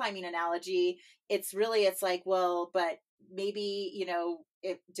rock climbing analogy, it's like, well, but maybe,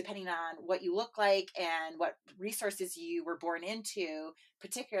 it, depending on what you look like and what resources you were born into,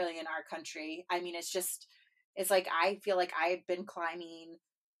 particularly in our country. I mean, it's like I feel like I've been climbing,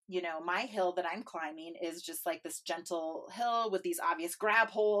 my hill that I'm climbing is just like this gentle hill with these obvious grab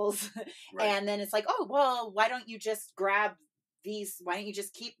holes. Right. And then it's like, oh, well, why don't you just grab why don't you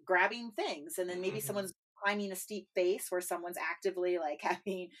just keep grabbing things? And then maybe Hmm. Mm-hmm. someone's climbing a steep face where someone's actively like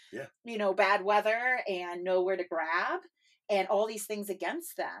having, Yeah. bad weather and nowhere to grab and all these things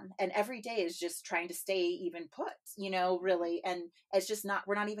against them. And every day is just trying to stay even put, Hmm. really. And it's just not,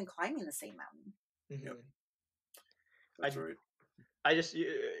 we're not even climbing the same mountain. Yep. Mm-hmm. That's I right. I just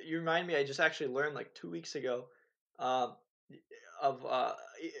you remind me. I just actually learned like 2 weeks ago, um, of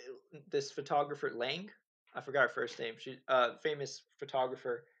this photographer Lang. I forgot her first name. She famous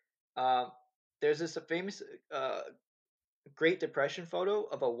photographer. Um, there's this famous uh Great Depression photo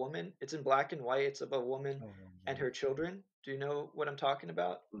of a woman. It's in black and white. It's of a woman Oh, and yeah. her children. Do you know what I'm talking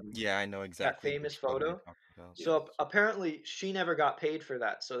about? Hmm. Yeah, I know That exactly famous which photo you're photo. talking about. Yeah. So apparently she never got paid for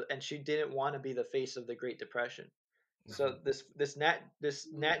that. So and she didn't want to be the face of the Great Depression. Hmm. So this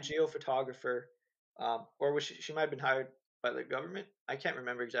Nat Geo photographer, or was she might have been hired by the government. I can't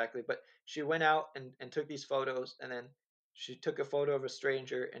remember exactly, but she went out and took these photos, and then she took a photo of a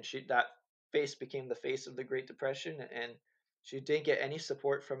stranger, and that face became the face of the Great Depression, and she didn't get any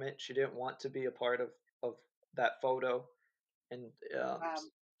support from it. She didn't want to be a part of that photo, and Um,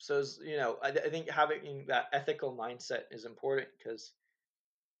 so I think having that ethical mindset is important because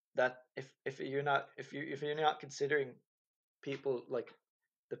that if you're not considering people like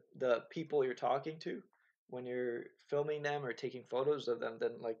the people you're talking to when you're filming them or taking photos of them,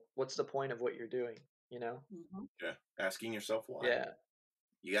 then like what's the point of what you're doing, you know? mhm. Yeah. Asking yourself why. Yeah.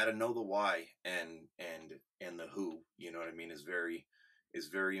 You got to know the why and the who, you know what I mean, is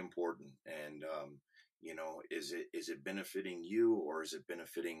very important. And is it benefiting you, or is it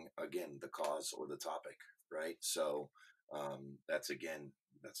benefiting, again, the cause or the topic, right? So that's, again,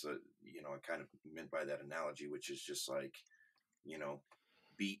 that's a, I kind of meant by that analogy, which is just like, you know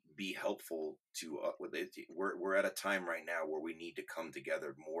be helpful to, with it. We're at a time right now where we need to come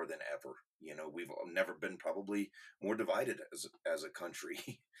together more than ever. We've never been probably more divided as a country.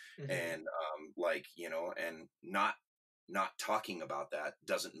 Hmm. And like, and not talking about that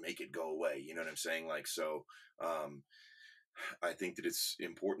doesn't make it go away, you know what I'm saying? Like, so um I think that it's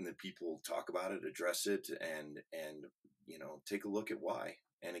important that people talk about it, address it, and take a look at why.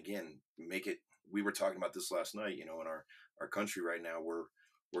 And again, make it. We were talking about this last night. In our country right now,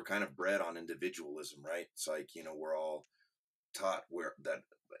 we're kind of bred on individualism, right? It's like, we're all taught where that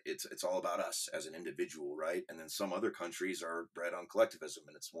it's all about us as an individual, right? And then some other countries are bred on collectivism,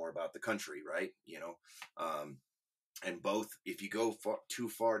 and it's more about the country, right? Um, and both, if you go too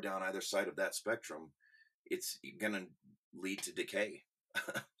far down either side of that spectrum, it's going to lead to decay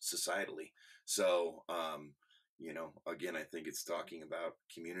societally. So, again, I think it's talking about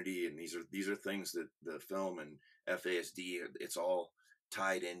community, and these are things that the film and FASD, it's all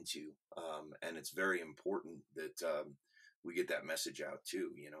tied into, and it's very important that we get that message out too.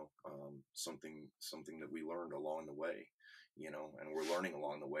 Something that we learned along the way, and we're learning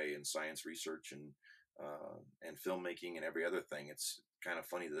along the way in science research and filmmaking and every other thing. It's kind of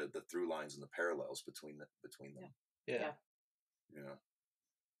funny, the through lines and the parallels between them. Yeah. Yeah. Yeah. Yeah.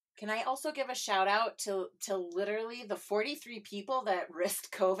 Can I also give a shout out to literally the 43 people that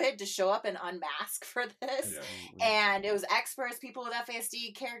risked COVID to show up and unmask for this? Absolutely. And it was experts, people with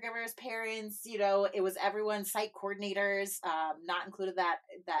FASD, caregivers, parents, it was everyone, site coordinators, not included that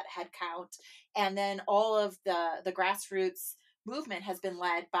head count. And then all of the grassroots movement has been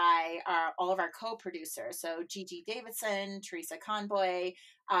led by all of our co-producers. So Gigi Davidson, Teresa Conboy,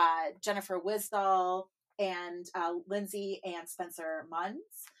 Jennifer Wisdall, and Lindsay and Spencer Munns.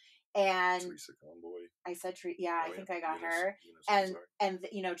 And Teresa Conboy. I said, yeah, I think I got her. Eunice,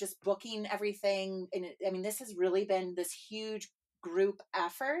 and just booking everything. And I mean, this has really been this huge group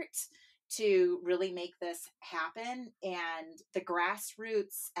effort to really make this happen. And the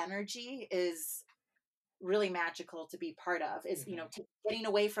grassroots energy is really magical to be part of, is, getting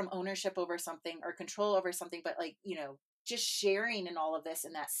away from ownership over something or control over something, but like, just sharing in all of this,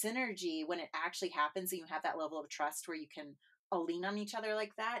 and that synergy when it actually happens and you have that level of trust where you can all lean on each other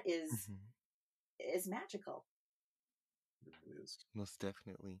like that is magical. It is. Most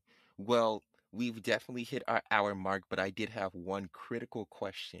definitely. Well, we've definitely hit our hour mark, but I did have one critical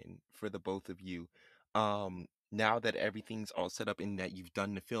question for the both of you. Now that everything's all set up and that you've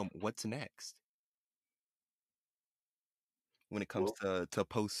done the film, what's next when it comes to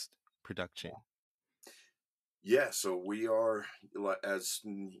post production? Yeah, so we are, as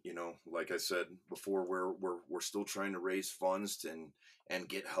you know, like I said before, we're still trying to raise funds and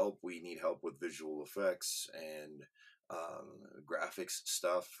get help. We need help with visual effects and graphics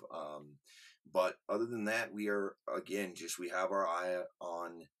stuff. But other than that, we are, again, we have our eye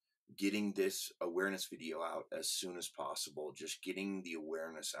on getting this awareness video out as soon as possible. Just getting the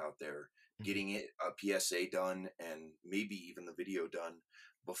awareness out there, getting it a PSA done, and maybe even the video done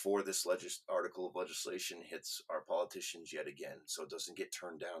before this article of legislation hits our politicians yet again, so it doesn't get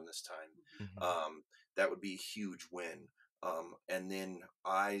turned down this time. That would be a huge win. And then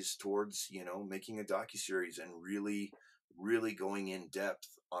eyes towards, making a docuseries and really, really going in depth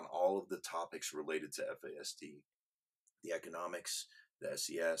on all of the topics related to FASD, the economics, the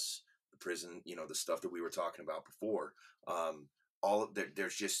SES, the prison, the stuff that we were talking about before. All of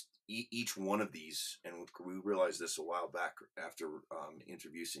there's just each one of these, and we realized this a while back after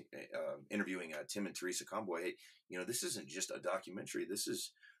interviewing Tim and Teresa Conboy. This isn't just a documentary. This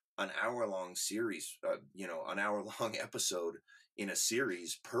is an hour-long series, an hour-long episode in a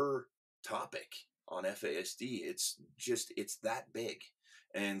series per topic on FASD. It's that big.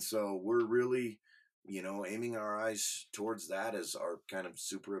 And so we're really, aiming our eyes towards that as our kind of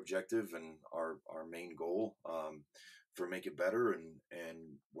super objective and our main goal, for Make It Better.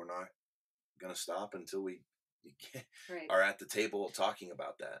 And we're not going to stop until we Right. are at the table talking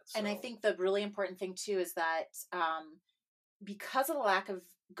about that. So. And I think the really important thing too is that because of the lack of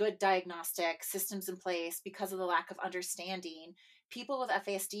good diagnostic systems in place, because of the lack of understanding, people with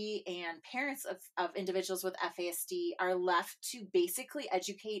FASD and parents of individuals with FASD are left to basically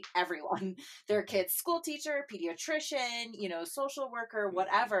educate everyone, their kid's school teacher, pediatrician, social worker,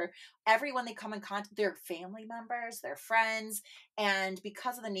 whatever, everyone they come in contact, their family members, their friends. And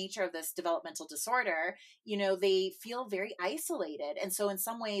because of the nature of this developmental disorder, they feel very isolated. And so in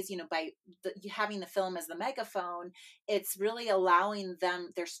some ways, by having the film as the megaphone, it's really allowing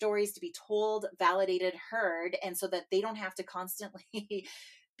them, their stories to be told, validated, heard, and so that they don't have to constantly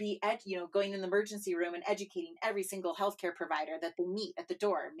be going in the emergency room and educating every single healthcare provider that they meet at the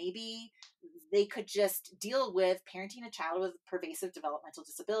door. Maybe they could just deal with parenting a child with pervasive developmental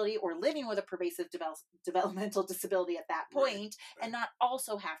disability or living with a pervasive developmental disability at that point, right. And not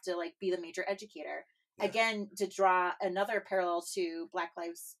also have to be the major educator. Yeah. Again, to draw another parallel to Black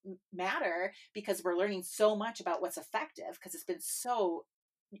Lives Matter, because we're learning so much about what's effective, because it's been so,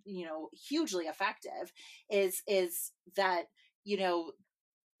 hugely effective, is that,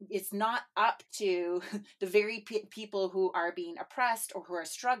 it's not up to the very people who are being oppressed or who are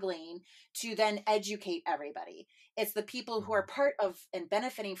struggling to then educate everybody. It's the people who are part of and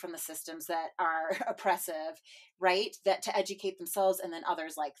benefiting from the systems that are oppressive, right? That to educate themselves and then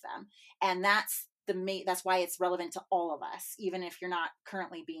others like them. And that's why it's relevant to all of us, even if you're not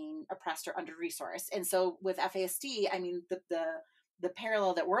currently being oppressed or under-resourced. And so with FASD, I mean, the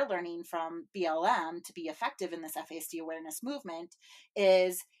parallel that we're learning from BLM to be effective in this FASD awareness movement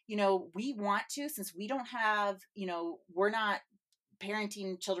is, we want to, since we don't have, we're not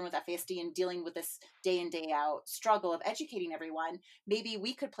parenting children with FASD and dealing with this day in, day out struggle of educating everyone, maybe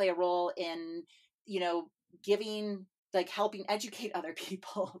we could play a role in, giving, helping educate other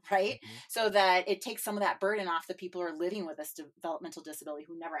people, right? Mm-hmm. So that it takes some of that burden off the people who are living with this developmental disability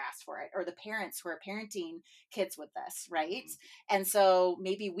who never asked for it, or the parents who are parenting kids with this, right? Mm-hmm. And so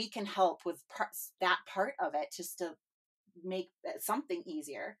maybe we can help with that part of it, just to make something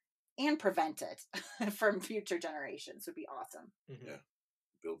easier and prevent it from future generations would be awesome. Mhm. Yeah.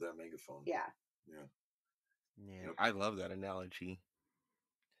 Build that megaphone. Yeah. Yeah. Yeah, Yep. I love that analogy.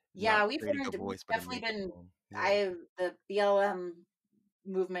 Yeah, Not we've creating a learned, we've voice, but a definitely been, megaphone. Yeah. the BLM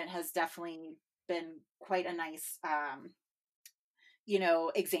movement has definitely been quite a nice,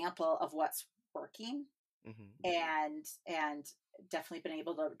 example of what's working, Hmm. and definitely been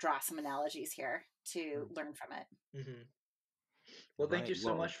able to draw some analogies here to learn from it. Mhm. Well, thank Right. you so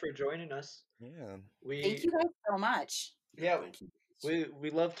Well, much for joining us. yeah. Thank We you guys so much. Yeah. yeah, Thank you. we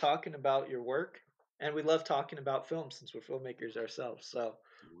love talking about your work, and we love talking about film since we're filmmakers ourselves. So,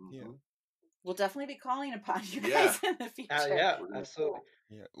 Yeah. Mm-hmm. We'll definitely be calling upon you Yeah. guys in the future. yeah, We're gonna, absolutely.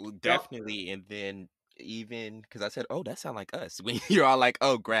 Yeah, well, Don't definitely. And then even because I said, "Oh, that sound like us," when you're all like,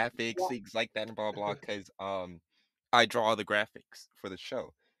 "Oh, graphics, Yeah. things like that," and blah blah. Because I draw the graphics for the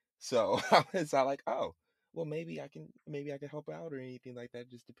show, so I was all like, "Oh, well, maybe I can help out or anything like that. It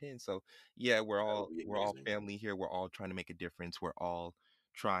just depends." So yeah, that would be we're all amazing. family here. We're all trying to make a difference. We're all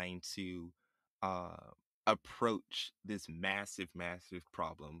trying to uh approach this massive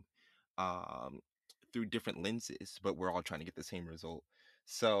problem um through different lenses, but we're all trying to get the same result.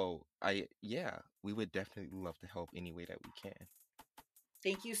 So yeah, we would definitely love to help any way that we can.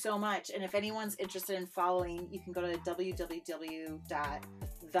 Thank you so much. And if anyone's interested in following, you can go to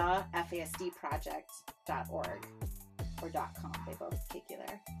www.thefasdproject.org or .com. They both take you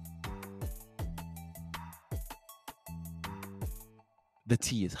there. The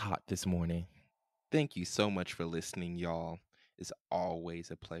tea is hot this morning. Thank you so much for listening, y'all. It's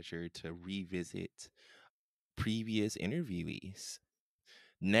always a pleasure to revisit previous interviewees.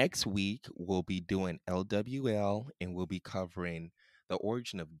 Next week, we'll be doing LWL and we'll be covering the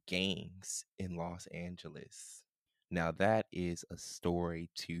origin of gangs in Los Angeles. Now, that is a story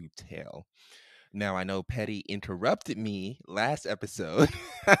to tell. Now, I know Petty interrupted me last episode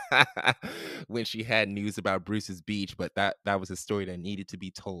when she had news about Bruce's Beach, but that was a story that needed to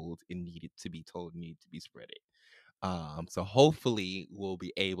be told. It needed to be told, needed to be spreaded. So hopefully we'll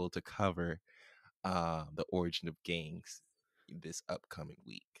be able to cover the origin of gangs this upcoming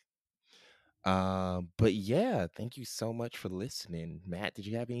week. But yeah, thank you so much for listening. Matt, did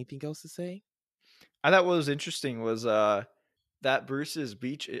you have anything else to say? I thought what was interesting was that Bruce's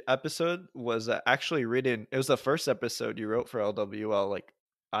Beach episode was actually written. It was the first episode you wrote for LWL, like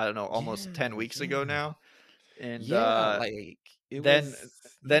I don't know, almost 10 weeks ago Yeah. now, and Yeah, like it then was,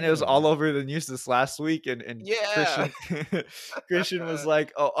 then it was yeah. all over the news this last week, and Yeah. Christian Christian was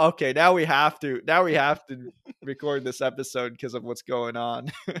like, "Oh, okay, now we have to record this episode because of what's going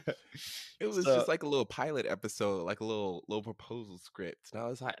on." It was So just like a little pilot episode, like a little proposal script. And I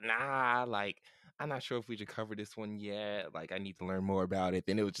was like, nah, like I'm not sure if we should cover this one yet. Like I need to learn more about it.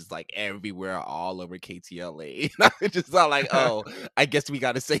 Then it was just like everywhere, all over KTLA. And I was just all like, oh, I guess we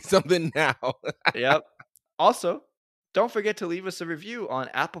got to say something now. yep. Also, don't forget to leave us a review on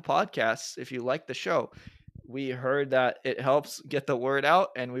Apple Podcasts if you like the show. We heard that it helps get the word out,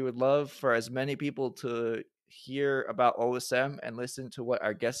 and we would love for as many people to hear about OSM and listen to what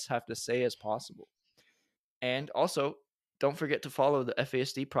our guests have to say as possible. And also, don't forget to follow the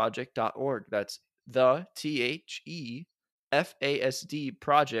FASDproject.org. That's the THEFASD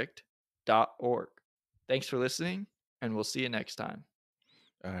project.org. Thanks for listening, and we'll see you next time.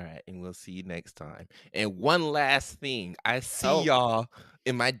 All right, and we'll see you next time. And one last thing, I see Oh, y'all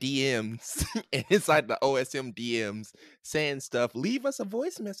in my DMs and inside the OSM DMs saying stuff. Leave us a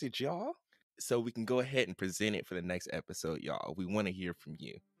voice message, y'all, so we can go ahead and present it for the next episode, y'all. We want to hear from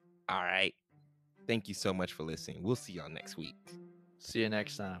you. All right. Thank you so much for listening. We'll see y'all next week. see you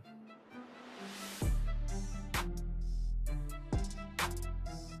next time.